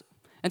about this.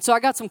 And so I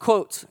got some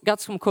quotes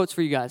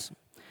for you guys.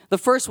 The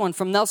first one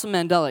from Nelson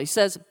Mandela. He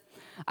says,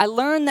 I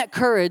learned that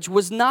courage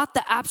was not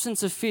the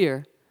absence of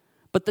fear,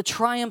 but the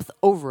triumph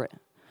over it.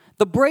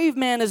 The brave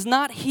man is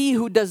not he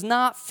who does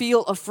not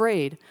feel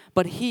afraid,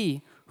 but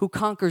he who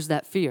conquers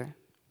that fear.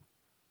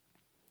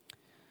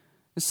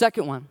 The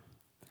second one,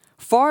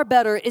 far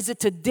better is it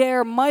to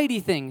dare mighty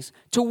things,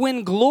 to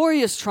win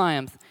glorious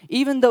triumph,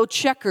 even though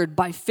checkered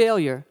by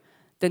failure,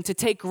 than to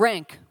take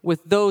rank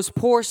with those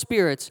poor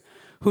spirits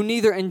who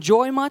neither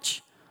enjoy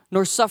much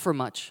nor suffer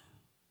much.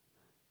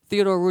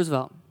 Theodore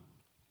Roosevelt.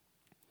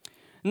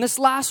 And this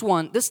last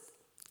one,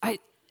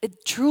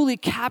 it truly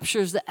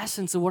captures the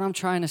essence of what I'm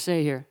trying to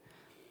say here.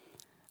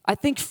 I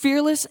think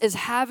fearless is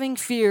having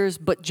fears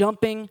but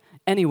jumping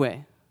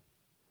anyway.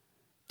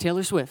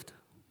 Taylor Swift.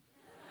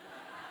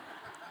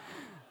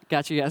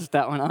 Got you guys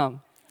that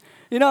one.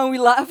 You know, we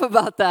laugh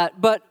about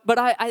that, but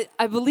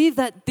I believe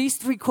that these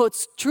three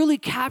quotes truly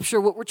capture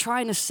what we're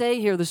trying to say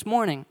here this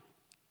morning.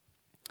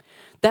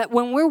 That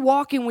when we're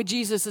walking with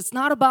Jesus, it's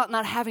not about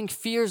not having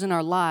fears in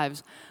our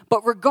lives,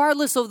 but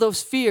regardless of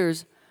those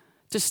fears,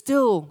 to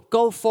still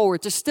go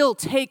forward, to still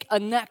take a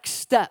next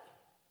step.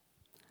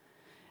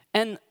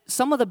 And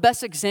some of the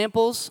best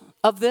examples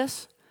of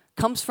this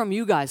comes from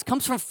you guys,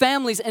 comes from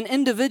families and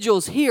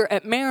individuals here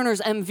at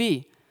Mariners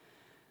MV.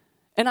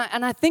 And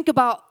I think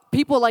about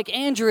people like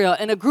Andrea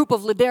and a group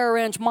of Ladera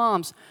Ranch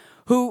moms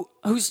who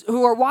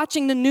are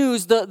watching the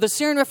news, the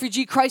Syrian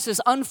refugee crisis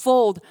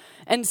unfold,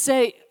 and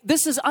say,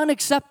 this is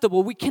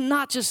unacceptable. We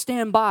cannot just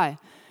stand by.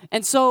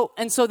 And so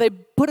they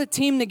put a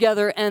team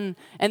together, and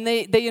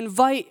they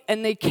invite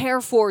and they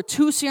care for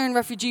 2 Syrian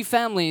refugee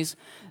families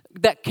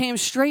that came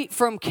straight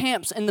from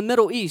camps in the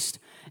Middle East.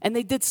 And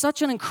they did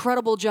such an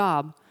incredible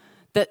job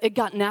that it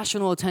got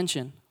national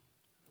attention.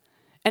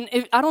 And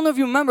I don't know if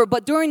you remember,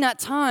 but during that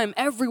time,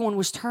 everyone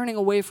was turning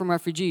away from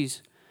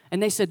refugees.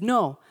 And they said,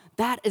 no,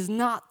 that is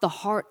not the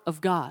heart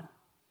of God.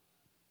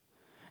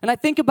 And I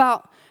think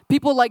about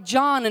people like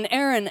John and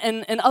Aaron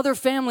and other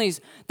families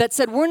that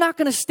said, we're not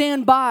going to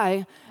stand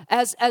by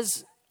as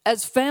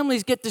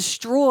families get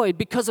destroyed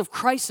because of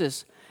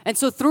crisis. And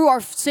so through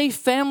our Safe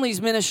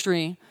Families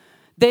ministry,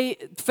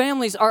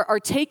 families are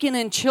taking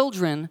in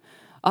children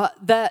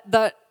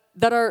that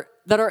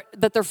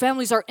their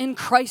families are in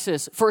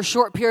crisis for a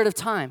short period of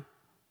time.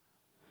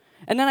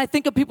 And then I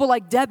think of people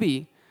like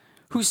Debbie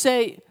who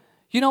say,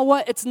 you know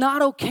what, it's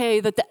not okay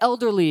that the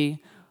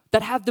elderly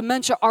that have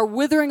dementia are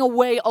withering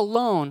away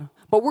alone,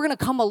 but we're going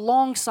to come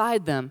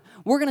alongside them.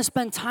 We're going to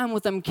spend time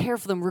with them, care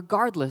for them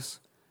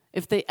regardless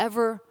if they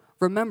ever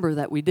remember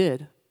that we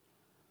did,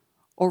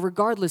 or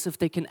regardless if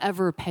they can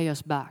ever pay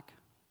us back.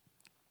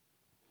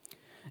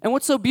 And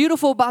what's so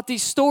beautiful about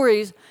these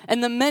stories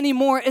and the many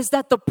more is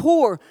that the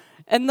poor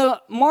and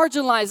the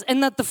marginalized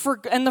and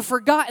the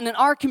forgotten in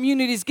our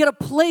communities get a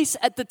place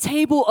at the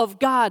table of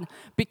God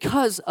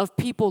because of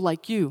people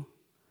like you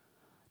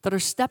that are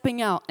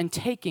stepping out and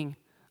taking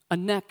a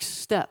next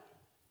step.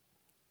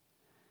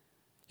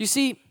 You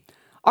see,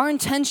 our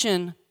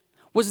intention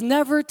was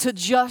never to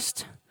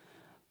just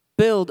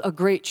build a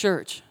great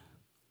church,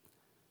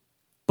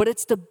 but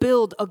it's to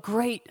build a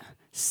great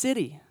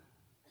city.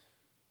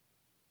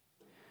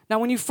 Now,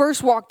 when you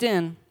first walked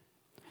in,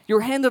 you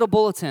were handed a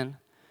bulletin,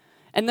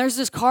 and there's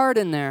this card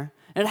in there,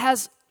 and it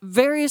has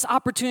various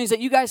opportunities that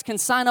you guys can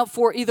sign up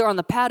for either on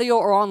the patio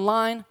or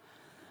online.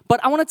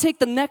 But I want to take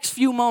the next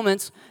few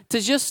moments to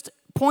just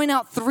point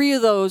out 3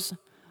 of those,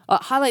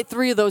 highlight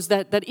 3 of those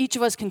that each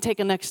of us can take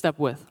a next step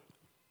with.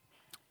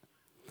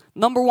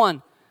 Number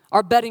 1,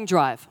 our bedding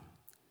drive.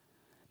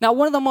 Now,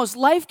 one of the most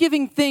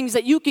life-giving things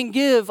that you can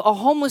give a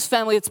homeless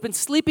family that's been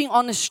sleeping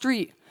on the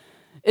street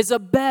is a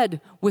bed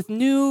with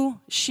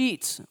new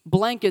sheets,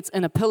 blankets,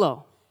 and a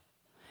pillow.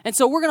 And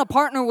so we're going to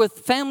partner with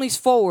Families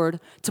Forward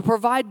to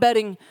provide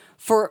bedding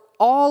for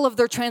all of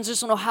their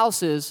transitional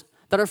houses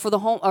that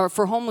are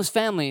for homeless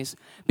families,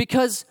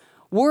 because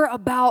we're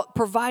about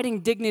providing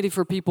dignity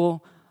for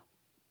people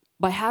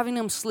by having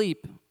them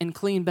sleep in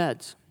clean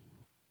beds.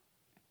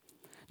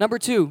 Number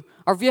 2,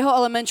 our Viejo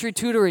Elementary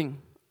tutoring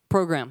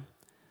program.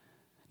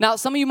 Now,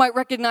 some of you might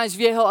recognize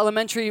Viejo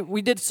Elementary.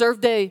 We did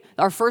Serve Day,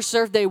 our first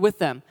Serve Day with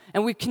them,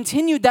 and we've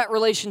continued that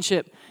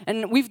relationship,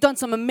 and we've done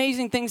some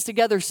amazing things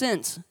together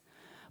since.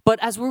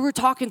 But as we were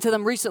talking to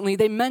them recently,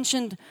 they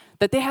mentioned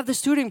that they have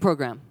this tutoring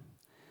program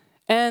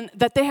and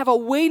that they have a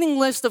waiting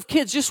list of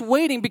kids just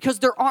waiting because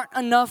there aren't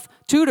enough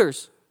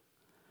tutors.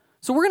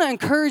 So we're going to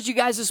encourage you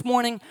guys this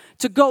morning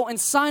to go and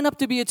sign up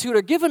to be a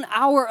tutor. Give an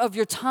hour of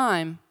your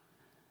time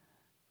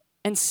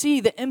and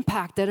see the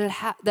impact that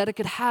it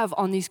could have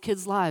on these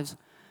kids' lives,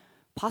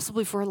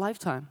 possibly for a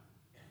lifetime.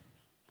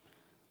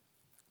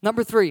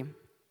 Number 3,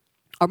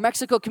 our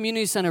Mexico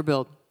Community Center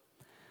build.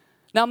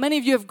 Now, many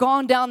of you have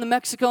gone down to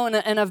Mexico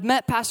and have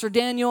met Pastor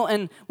Daniel,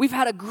 and we've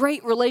had a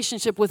great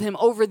relationship with him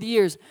over the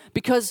years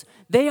because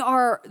they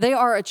are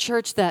a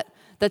church that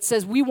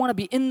says we want to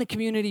be in the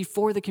community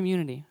for the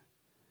community.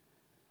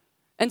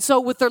 And so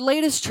with their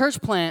latest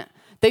church plant,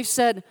 they've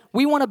said,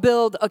 we want to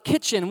build a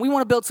kitchen, we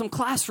want to build some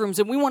classrooms,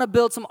 and we want to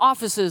build some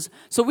offices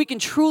so we can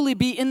truly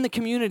be in the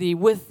community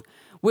with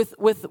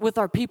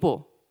our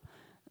people.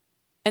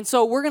 And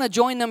so we're going to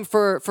join them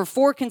for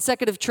 4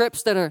 consecutive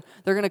trips they're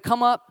going to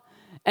come up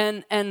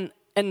and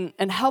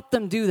help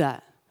them do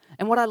that.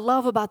 And what I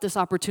love about this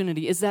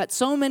opportunity is that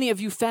so many of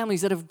you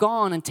families that have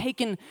gone and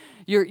taken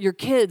your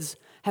kids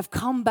have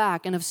come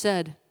back and have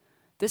said,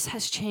 this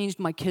has changed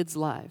my kids'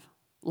 life.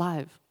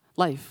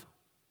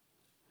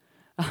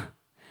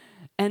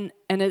 And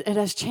it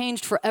has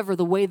changed forever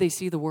the way they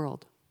see the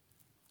world.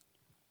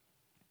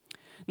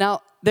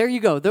 Now, there you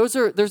go. There's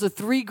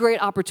 3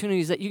 great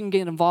opportunities that you can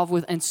get involved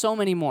with and so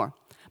many more.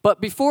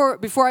 But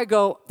before I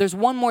go, there's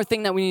one more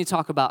thing that we need to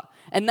talk about,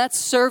 and that's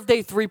Serve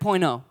Day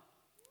 3.0.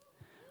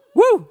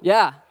 Woo!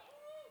 Yeah.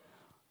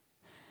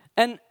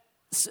 And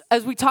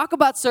as we talk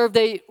about Serve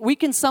Day, we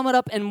can sum it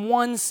up in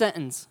one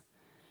sentence,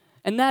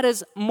 and that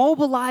is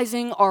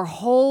mobilizing our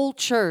whole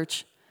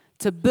church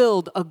to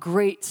build a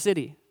great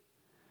city.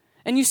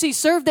 And you see,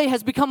 Serve Day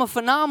has become a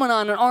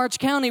phenomenon in Orange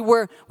County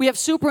where we have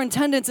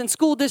superintendents and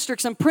school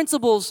districts and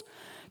principals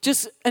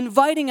just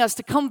inviting us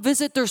to come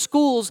visit their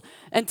schools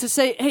and to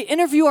say, hey,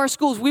 interview our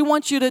schools. We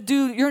want you to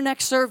do your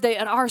next Serve Day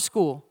at our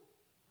school.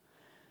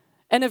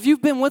 And if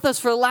you've been with us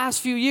for the last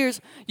few years,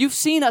 you've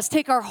seen us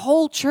take our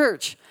whole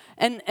church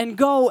and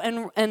go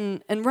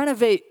and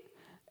renovate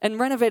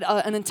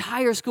an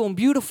entire school and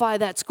beautify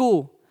that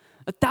school.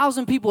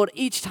 1,000 people at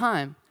each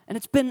time. And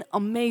it's been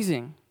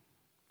amazing.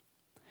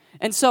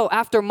 And so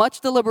after much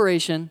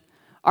deliberation,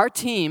 our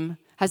team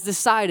has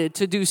decided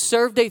to do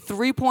Serve Day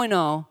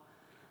 3.0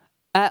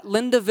 at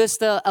Linda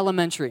Vista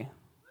Elementary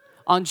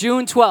on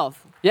June 12th.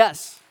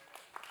 Yes.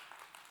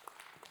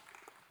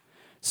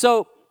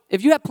 So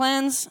if you have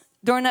plans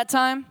during that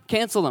time,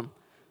 cancel them.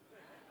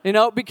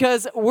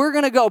 Because we're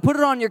going to go. Put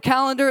it on your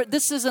calendar.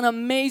 This is an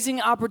amazing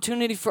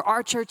opportunity for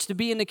our church to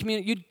be in the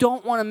community. You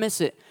don't want to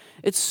miss it.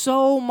 It's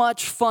so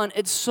much fun.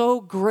 It's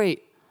so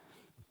great.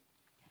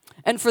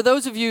 And for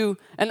those of you,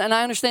 and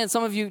I understand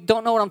some of you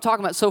don't know what I'm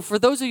talking about. So for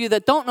those of you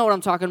that don't know what I'm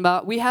talking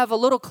about, we have a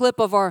little clip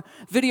of our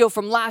video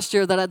from last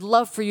year that I'd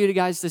love for you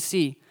guys to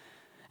see.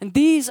 And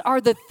these are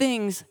the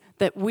things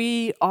that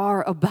we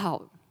are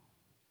about.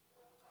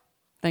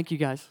 Thank you,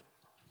 guys.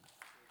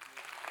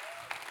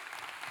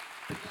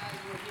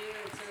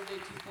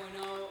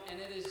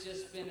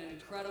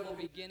 Incredible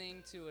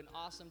beginning to an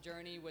awesome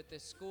journey with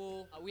this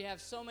school. We have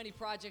so many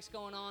projects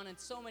going on and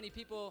so many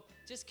people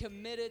just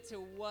committed to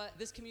what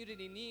this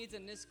community needs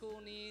and this school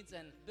needs,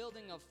 and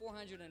building a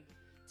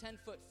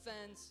 410-foot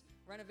fence,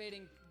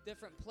 renovating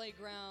different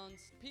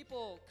playgrounds,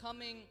 people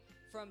coming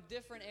from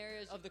different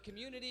areas of the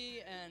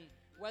community, and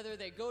whether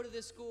they go to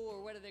this school or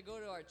whether they go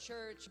to our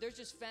church, there's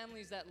just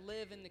families that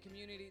live in the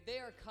community.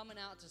 They are coming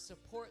out to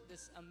support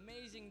this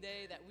amazing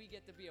day that we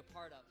get to be a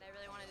part of. I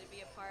really wanted to be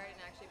a part and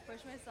actually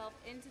push myself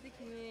into the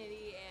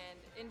community and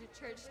into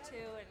church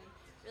too, and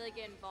really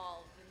get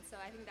involved. And so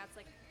I think that's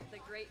like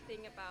the great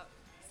thing about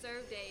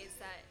Serve Day is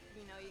that,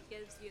 it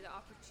gives you the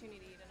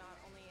opportunity to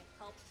not only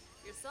help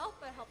yourself,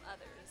 but help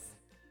others.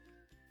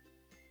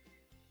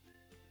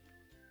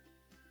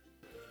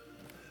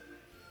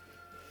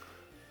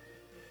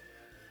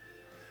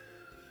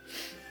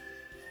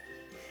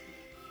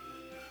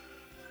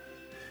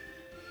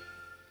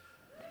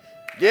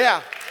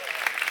 Yeah.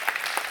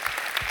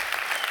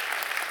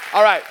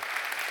 All right.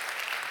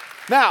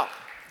 Now,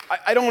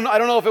 I don't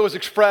know if it was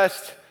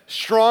expressed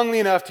strongly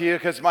enough to you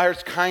because my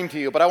heart's kind to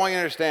you, but I want you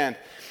to understand,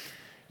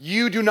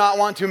 you do not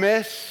want to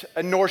miss,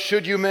 and nor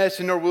should you miss,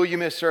 and nor will you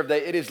miss Serve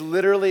Day. It is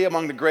literally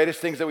among the greatest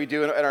things that we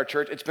do in our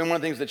church. It's been one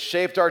of the things that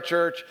shaped our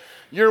church.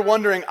 You're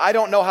wondering, I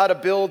don't know how to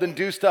build and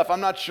do stuff.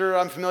 I'm not sure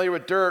I'm familiar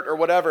with dirt or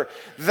whatever.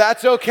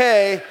 That's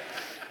okay.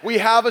 We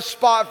have a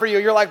spot for you.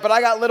 You're like, but I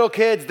got little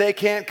kids, they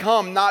can't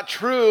come. Not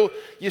true.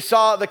 You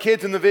saw the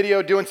kids in the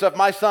video doing stuff.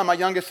 My son, my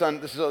youngest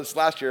son, this is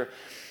last year,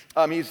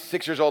 he's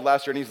 6 years old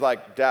last year, and he's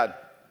like, Dad,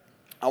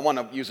 I want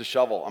to use a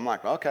shovel. I'm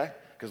like, okay.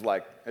 Because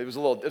it was a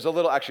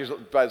little, actually,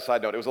 by the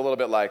side note, it was a little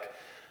bit like,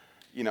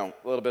 a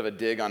little bit of a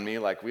dig on me.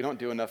 Like, we don't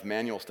do enough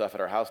manual stuff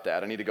at our house,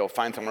 Dad. I need to go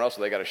find somewhere else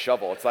where they got a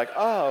shovel. It's like,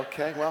 oh,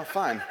 okay, well,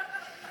 fine.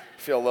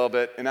 Feel a little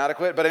bit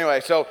inadequate. But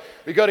anyway, so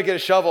we go to get a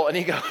shovel, and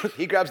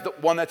he grabs the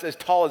one that's as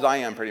tall as I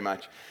am, pretty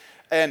much.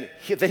 And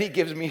then he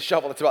gives me a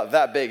shovel that's about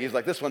that big. He's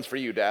like, this one's for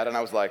you, Dad. And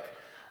I was like,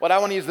 well, I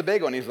want to use the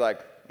big one. He's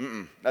like,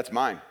 that's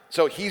mine.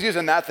 So he's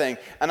using that thing,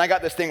 and I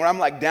got this thing where I'm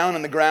like down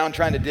in the ground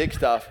trying to dig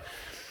stuff.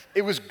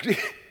 It was,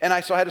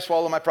 so I had to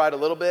swallow my pride a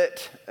little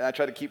bit, and I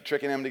tried to keep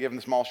tricking him to give him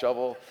the small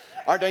shovel.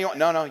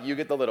 No, you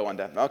get the little one,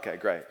 Dad. Okay,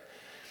 great.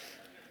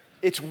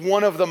 It's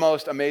one of the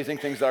most amazing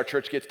things that our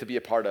church gets to be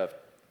a part of.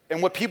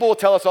 And what people will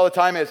tell us all the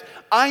time is,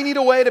 I need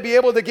a way to be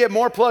able to get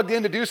more plugged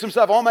in, to do some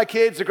stuff. I want my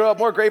kids to grow up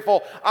more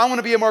grateful. I want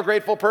to be a more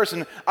grateful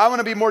person. I want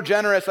to be more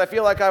generous. I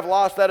feel like I've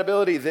lost that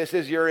ability. This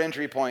is your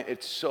entry point.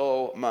 It's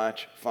so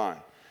much fun.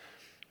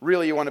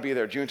 Really, you want to be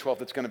there. June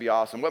 12th, it's going to be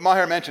awesome. What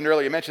Maher mentioned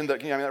earlier, can you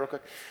hear me that real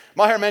quick?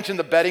 Maher mentioned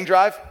the bedding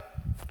drive.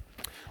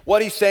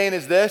 What he's saying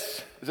is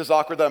this. Is this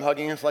awkward that I'm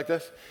hugging us like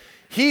this?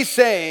 He's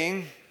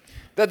saying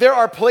that there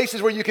are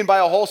places where you can buy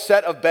a whole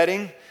set of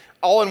bedding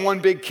all in one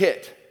big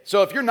kit.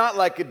 So if you're not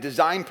like a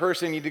design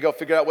person, you need to go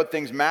figure out what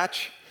things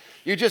match.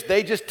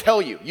 They just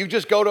tell you. You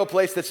just go to a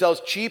place that sells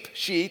cheap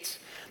sheets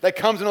that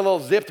comes in a little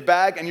zipped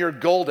bag, and you're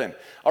golden.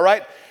 All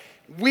right?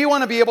 We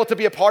want to be able to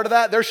be a part of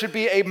that. There should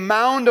be a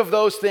mound of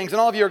those things. And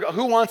all of you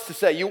who wants to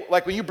say,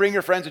 like when you bring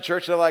your friends to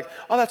church, they're like,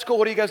 oh, that's cool.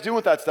 What are you guys doing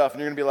with that stuff?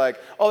 And you're going to be like,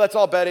 oh, that's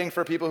all bedding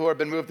for people who have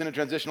been moved into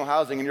transitional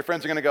housing. And your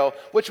friends are going to go,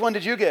 which one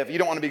did you give? You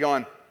don't want to be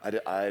going, I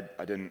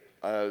didn't.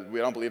 We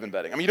don't believe in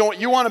bedding. I mean,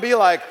 you want to be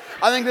like,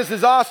 I think this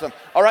is awesome.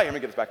 All right, let me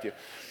get this back to you.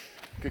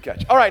 Good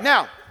catch. All right,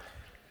 now,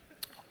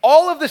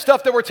 all of the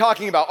stuff that we're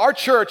talking about, our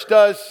church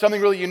does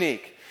something really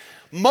unique.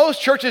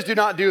 Most churches do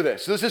not do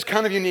this. So this is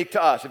kind of unique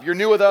to us. If you're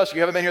new with us, you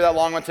haven't been here that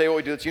long, I'm going to tell you what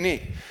we do that's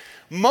unique.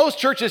 Most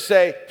churches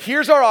say,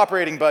 here's our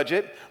operating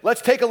budget.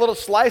 Let's take a little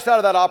slice out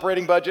of that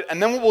operating budget,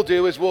 and then what we'll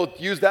do is we'll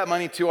use that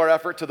money to our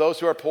effort to those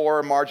who are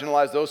poor,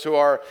 marginalized, those who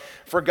are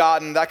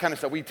forgotten, that kind of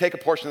stuff. We take a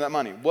portion of that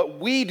money. What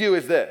we do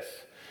is this.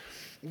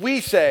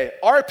 We say,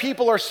 our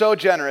people are so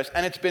generous,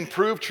 and it's been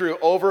proved true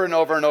over and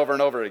over and over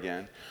and over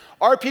again.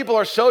 Our people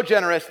are so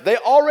generous, they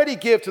already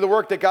give to the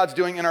work that God's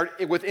doing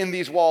within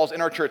these walls in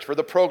our church for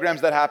the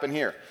programs that happen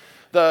here.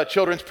 The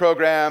children's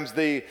programs,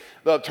 the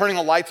turning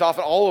the lights off,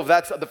 and all of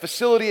that, the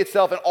facility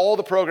itself, and all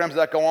the programs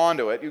that go on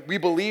to it. We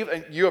believe,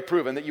 and you have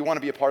proven, that you want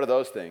to be a part of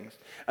those things,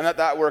 and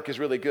that work is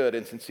really good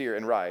and sincere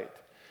and right.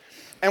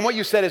 And what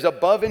you said is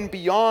above and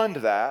beyond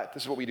that,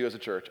 this is what we do as a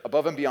church,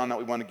 above and beyond that,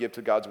 we want to give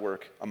to God's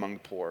work among the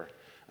poor,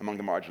 among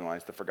the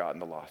marginalized, the forgotten,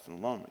 the lost, and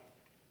the lonely.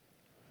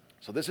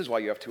 So this is why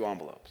you have two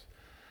envelopes.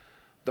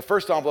 The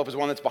first envelope is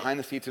one that's behind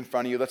the seats in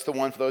front of you. That's the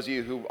one for those of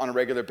you who, on a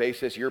regular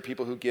basis, you're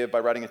people who give by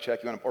writing a check,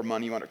 or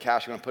money, or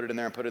cash, you want to put it in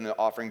there and put it in the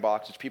offering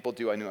box, which people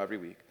do, I know, every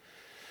week.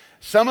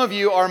 Some of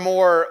you are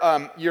more,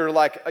 you're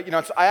like,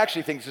 I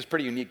actually think this is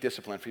pretty unique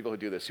discipline for people who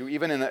do this, who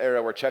even in the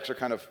era where checks are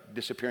kind of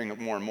disappearing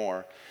more and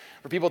more,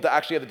 for people to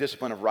actually have the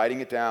discipline of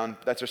writing it down,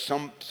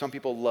 some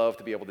people love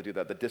to be able to do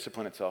that. The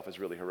discipline itself is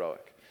really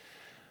heroic.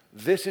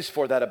 This is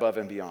for that above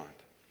and beyond.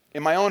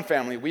 In my own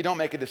family, we don't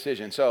make a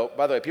decision. So,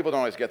 by the way, people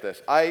don't always get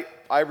this. I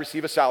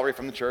receive a salary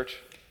from the church.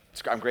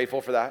 I'm grateful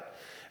for that.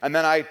 And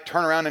then I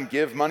turn around and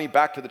give money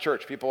back to the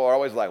church. People are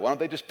always like, why don't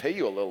they just pay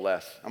you a little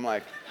less? I'm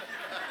like,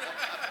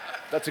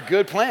 that's a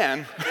good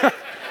plan.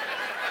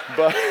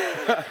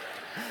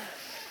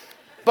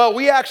 But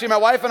we actually, my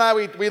wife and I,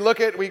 we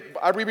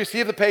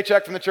receive the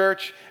paycheck from the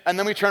church, and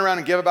then we turn around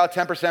and give about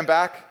 10%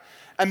 back.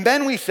 And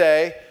then we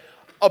say,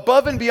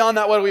 above and beyond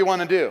that, what do we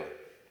want to do?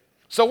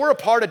 So we're a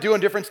part of doing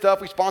different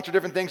stuff. We sponsor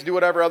different things, do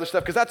whatever other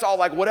stuff, because that's all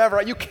like whatever.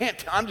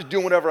 I'm just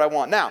doing whatever I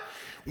want. Now,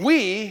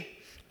 we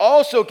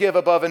also give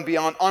above and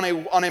beyond on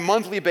a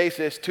monthly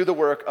basis to the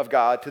work of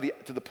God,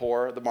 to the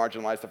poor, the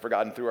marginalized, the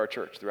forgotten through our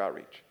church, through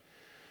outreach.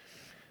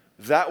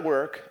 That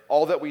work,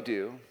 all that we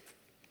do,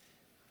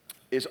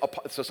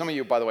 so some of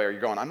you, by the way, are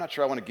going, I'm not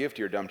sure I want to give to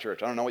your dumb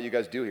church. I don't know what you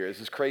guys do here.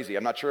 This is crazy.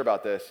 I'm not sure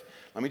about this.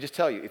 Let me just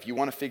tell you, if you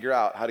want to figure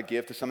out how to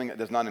give to something that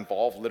does not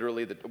involve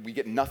literally, that we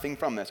get nothing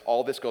from this,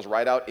 all this goes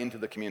right out into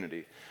the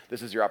community.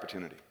 This is your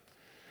opportunity.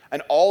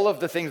 And all of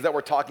the things that we're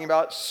talking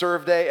about,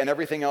 Serve Day and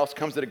everything else,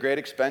 comes at a great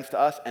expense to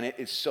us, and it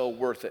is so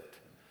worth it.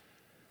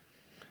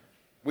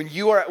 When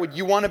you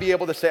want to be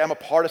able to say, I'm a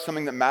part of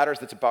something that matters,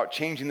 that's about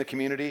changing the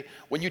community,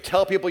 when you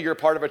tell people you're a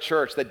part of a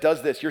church that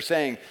does this, you're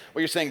saying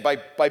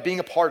by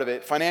being a part of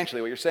it financially,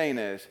 what you're saying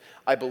is,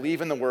 I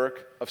believe in the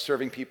work of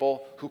serving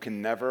people who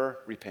can never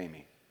repay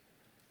me.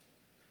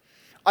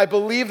 I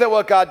believe that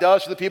what God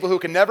does for the people who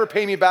can never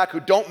pay me back,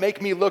 who don't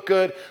make me look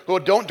good, who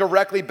don't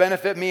directly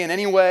benefit me in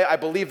any way, I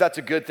believe that's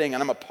a good thing,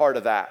 and I'm a part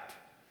of that.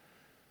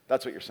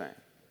 That's what you're saying.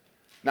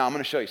 Now, I'm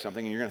going to show you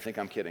something, and you're going to think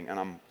I'm kidding, and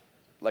I'm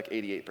like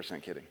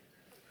 88% kidding.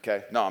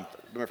 Okay, no, I'm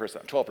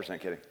 12%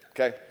 kidding.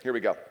 Okay, here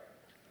we go.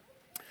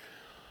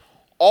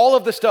 All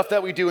of the stuff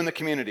that we do in the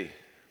community,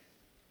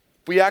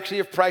 we actually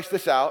have priced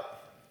this out.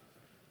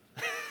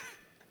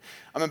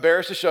 I'm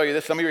embarrassed to show you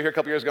this. Some of you were here a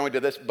couple years ago when we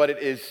did this, but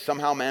it is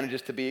somehow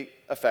manages to be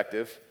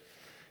effective.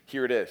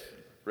 Here it is.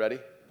 Ready?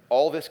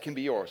 All this can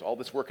be yours, all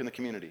this work in the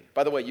community.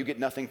 By the way, you get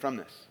nothing from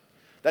this.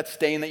 That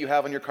stain that you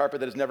have on your carpet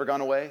that has never gone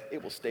away,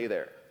 it will stay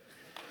there.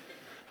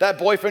 That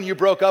boyfriend you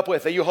broke up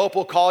with that you hope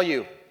will call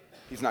you,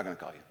 he's not going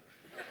to call you.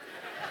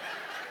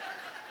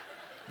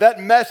 That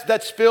mess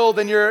that's spilled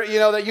and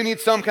that you need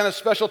some kind of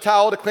special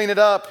towel to clean it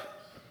up,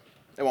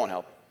 it won't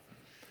help.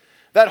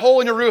 That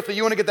hole in your roof that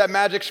you want to get that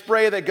magic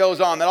spray that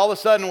goes on, that all of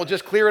a sudden will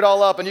just clear it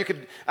all up and you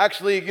could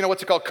actually,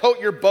 coat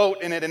your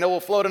boat in it and it will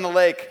float in the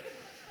lake.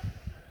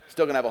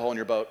 Still going to have a hole in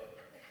your boat.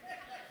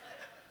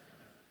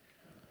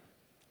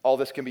 All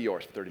this can be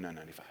yours for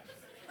 $39.95.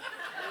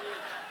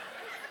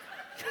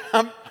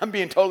 I'm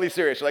being totally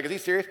serious. You're like, is he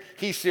serious?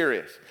 He's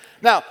serious.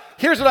 Now,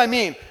 here's what I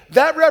mean.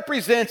 That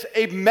represents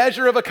a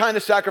measure of a kind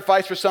of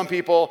sacrifice for some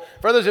people.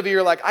 For others of you,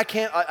 you're like, I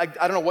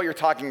don't know what you're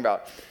talking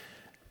about.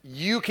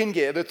 You can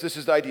give, this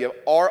is the idea,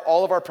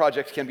 all of our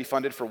projects can be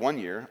funded for 1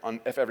 year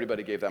if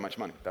everybody gave that much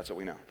money. That's what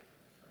we know.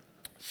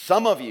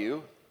 Some of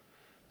you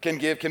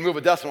can move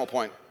a decimal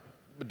point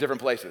with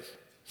different places.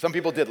 Some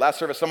people did. Last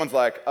service, someone's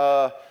like,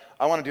 I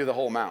want to do the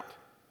whole amount.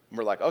 And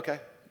we're like, okay.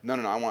 No,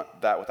 I want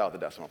that without the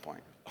decimal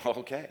point.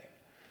 Okay.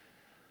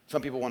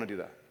 Some people want to do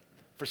that.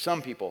 For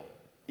some people,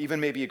 even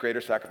maybe a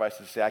greater sacrifice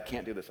is to say, I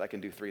can't do this, I can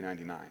do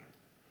 $3.99.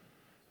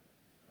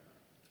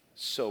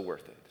 So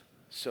worth it,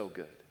 so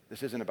good.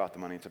 This isn't about the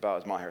money, it's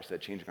about, as Maher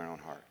said, changing our own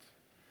hearts.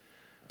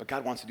 But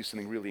God wants to do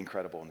something really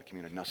incredible in the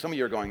community. Now, some of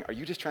you are going, are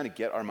you just trying to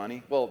get our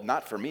money? Well,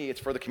 not for me,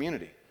 it's for the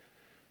community.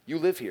 You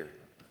live here.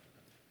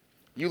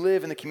 You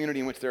live in the community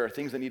in which there are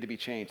things that need to be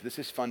changed. This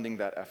is funding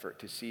that effort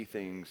to see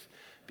things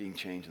being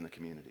changed in the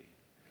community.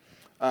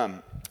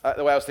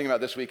 The way I was thinking about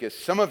this week is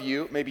some of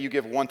you, maybe you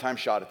give a one-time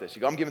shot at this.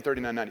 You go, I'm giving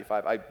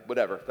 $39.95.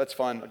 Whatever, that's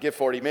fun. I'll give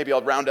 40. Maybe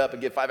I'll round up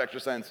and give 5 extra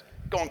cents.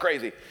 Going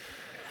crazy.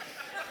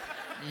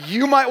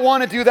 You might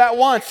want to do that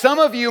once. Some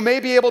of you may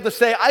be able to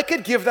say, I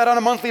could give that on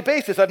a monthly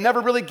basis. I've never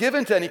really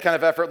given to any kind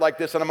of effort like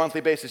this on a monthly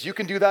basis. You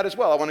can do that as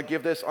well. I want to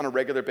give this on a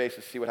regular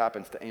basis, see what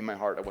happens, to aim my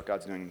heart at what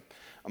God's doing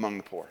among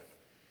the poor.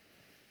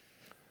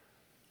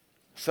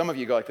 Some of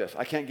you go like this,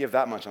 I can't give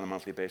that much on a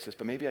monthly basis,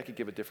 but maybe I could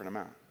give a different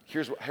amount.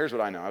 Here's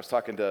what I know. I was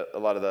talking to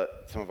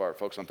some of our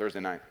folks on Thursday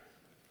night.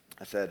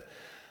 I said,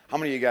 how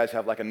many of you guys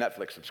have like a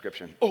Netflix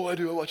subscription? Oh, I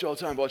do. I watch it all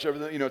the time. I watch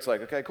everything. It's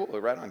like, okay, cool.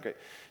 Right on. Great.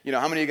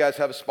 How many of you guys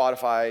have a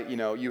Spotify?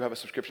 You have a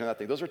subscription to that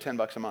thing. Those are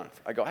 $10 a month.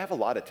 I go, I have a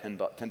lot of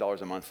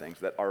 $10 a month things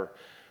that are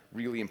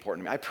really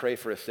important to me. I pray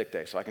for a sick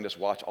day so I can just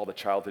watch all the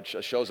childhood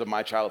shows of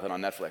my childhood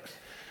on Netflix.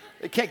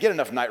 They can't get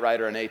enough Knight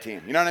Rider and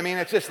A-Team. You know what I mean?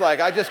 It's just like,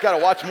 I just got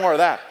to watch more of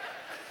that.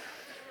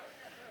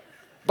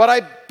 But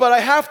I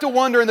have to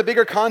wonder in the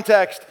bigger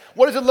context,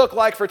 what does it look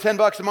like for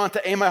 $10 a month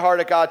to aim my heart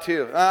at God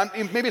too?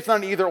 Maybe it's not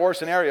an either or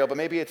scenario, but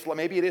maybe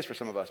it is for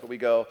some of us. But we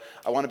go,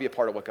 I want to be a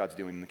part of what God's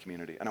doing in the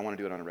community, and I want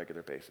to do it on a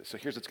regular basis. So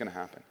here's what's going to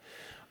happen.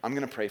 I'm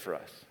going to pray for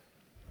us.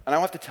 And I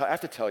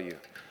have to tell you,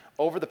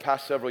 over the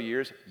past several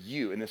years,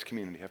 you in this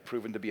community have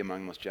proven to be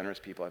among the most generous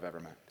people I've ever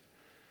met.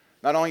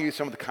 Not only are you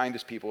some of the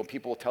kindest people, and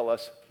people will tell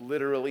us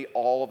literally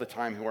all the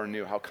time who are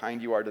new, how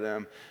kind you are to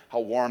them, how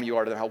warm you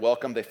are to them, how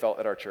welcome they felt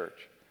at our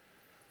church.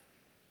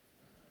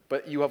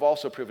 But you have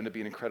also proven to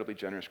be an incredibly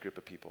generous group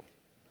of people.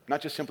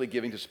 Not just simply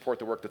giving to support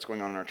the work that's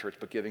going on in our church,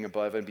 but giving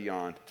above and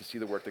beyond to see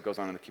the work that goes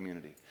on in the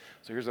community.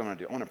 So here's what I'm going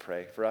to do. I want to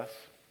pray for us,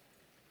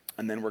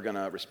 and then we're going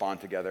to respond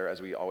together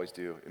as we always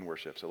do in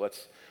worship. So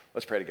let's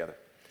pray together.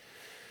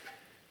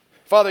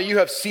 Father, you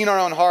have seen our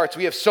own hearts.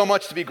 We have so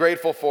much to be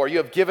grateful for. You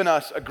have given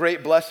us a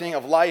great blessing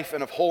of life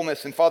and of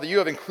wholeness. And Father, you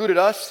have included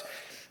us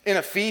in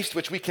a feast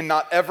which we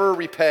cannot ever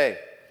repay.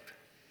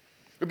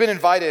 We've been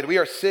invited. We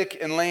are sick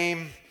and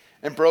lame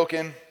and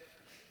broken.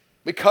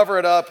 We cover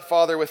it up,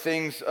 Father, with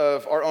things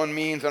of our own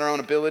means and our own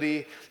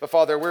ability. But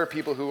Father, we're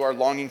people who are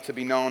longing to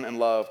be known and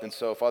loved. And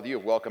so, Father, you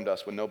have welcomed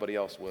us when nobody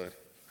else would.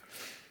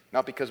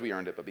 Not because we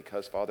earned it, but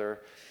because, Father,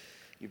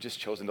 you've just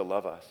chosen to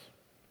love us.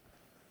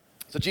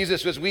 So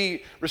Jesus, as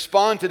we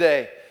respond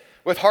today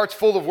with hearts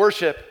full of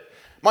worship,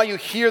 might you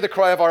hear the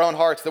cry of our own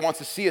hearts that wants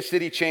to see a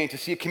city change, to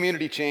see a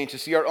community change, to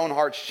see our own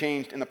hearts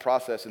changed in the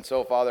process. And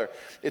so, Father,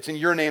 it's in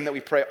your name that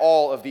we pray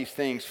all of these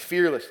things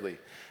fearlessly.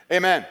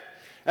 Amen.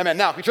 Amen.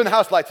 Now, we turn the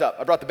house lights up.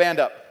 I brought the band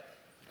up.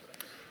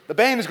 The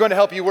band is going to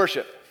help you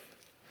worship.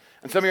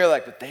 And some of you are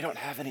like, but they don't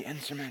have any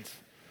instruments.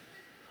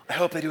 I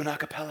hope they do an a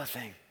cappella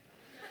thing.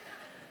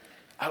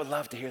 I would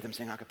love to hear them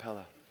sing a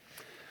cappella.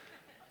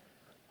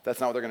 That's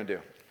not what they're going to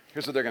do.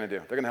 Here's what they're going to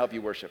do. They're going to help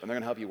you worship. And they're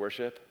going to help you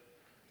worship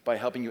by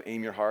helping you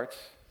aim your hearts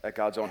at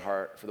God's own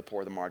heart for the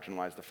poor, the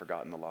marginalized, the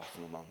forgotten, the lost,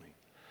 and the lonely.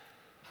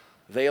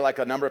 They, like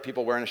a number of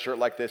people wearing a shirt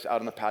like this out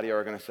on the patio,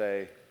 are going to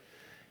say,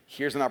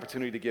 here's an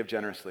opportunity to give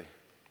generously.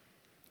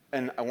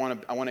 And I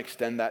want to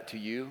extend that to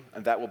you,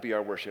 and that will be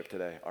our worship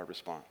today, our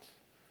response.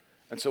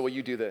 And so will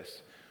you do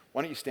this?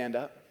 Why don't you stand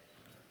up?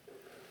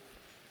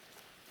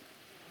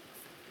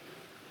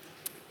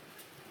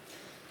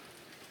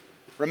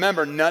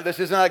 Remember, this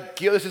is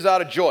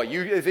out of joy.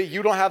 If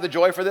you don't have the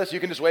joy for this, you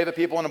can just wave at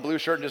people in a blue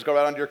shirt and just go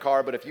right onto your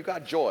car. But if you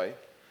got joy,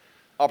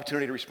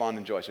 opportunity to respond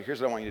in joy. So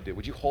here's what I want you to do.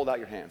 Would you hold out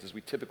your hands as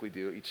we typically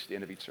do at the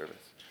end of each service?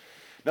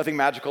 Nothing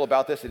magical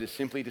about this. It is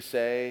simply to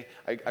say,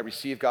 I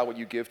receive, God, what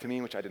you give to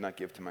me, which I did not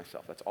give to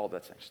myself. That's all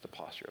that's just a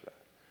posture of that.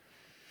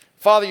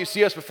 Father, you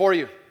see us before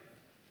you.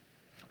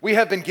 We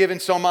have been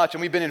given so much,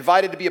 and we've been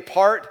invited to be a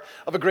part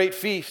of a great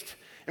feast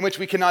in which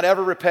we cannot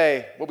ever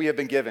repay what we have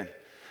been given.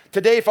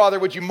 Today, Father,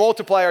 would you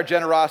multiply our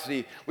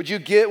generosity? Would you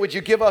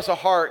give us a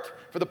heart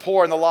for the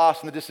poor and the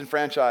lost and the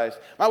disenfranchised?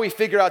 Might we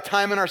figure out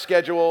time in our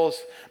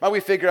schedules? Might we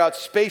figure out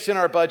space in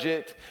our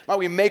budget? Might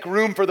we make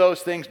room for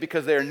those things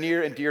because they are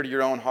near and dear to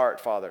your own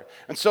heart, Father?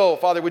 And so,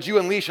 Father, would you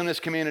unleash on this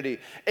community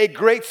a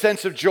great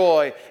sense of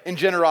joy and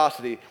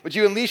generosity? Would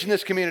you unleash in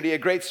this community a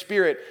great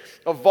spirit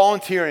of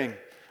volunteering,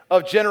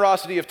 of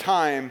generosity of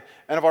time,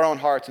 and of our own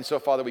hearts? And so,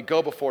 Father, we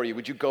go before you.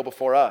 Would you go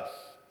before us,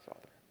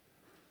 Father,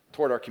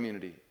 toward our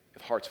community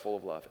with hearts full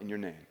of love in your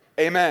name?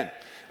 Amen.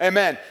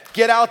 Amen.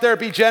 Get out there,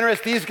 be generous.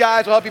 These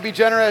guys will help you be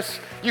generous.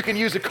 You can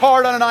use a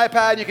card on an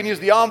iPad. You can use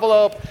the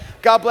envelope.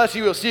 God bless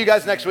you. We'll see you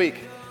guys next week.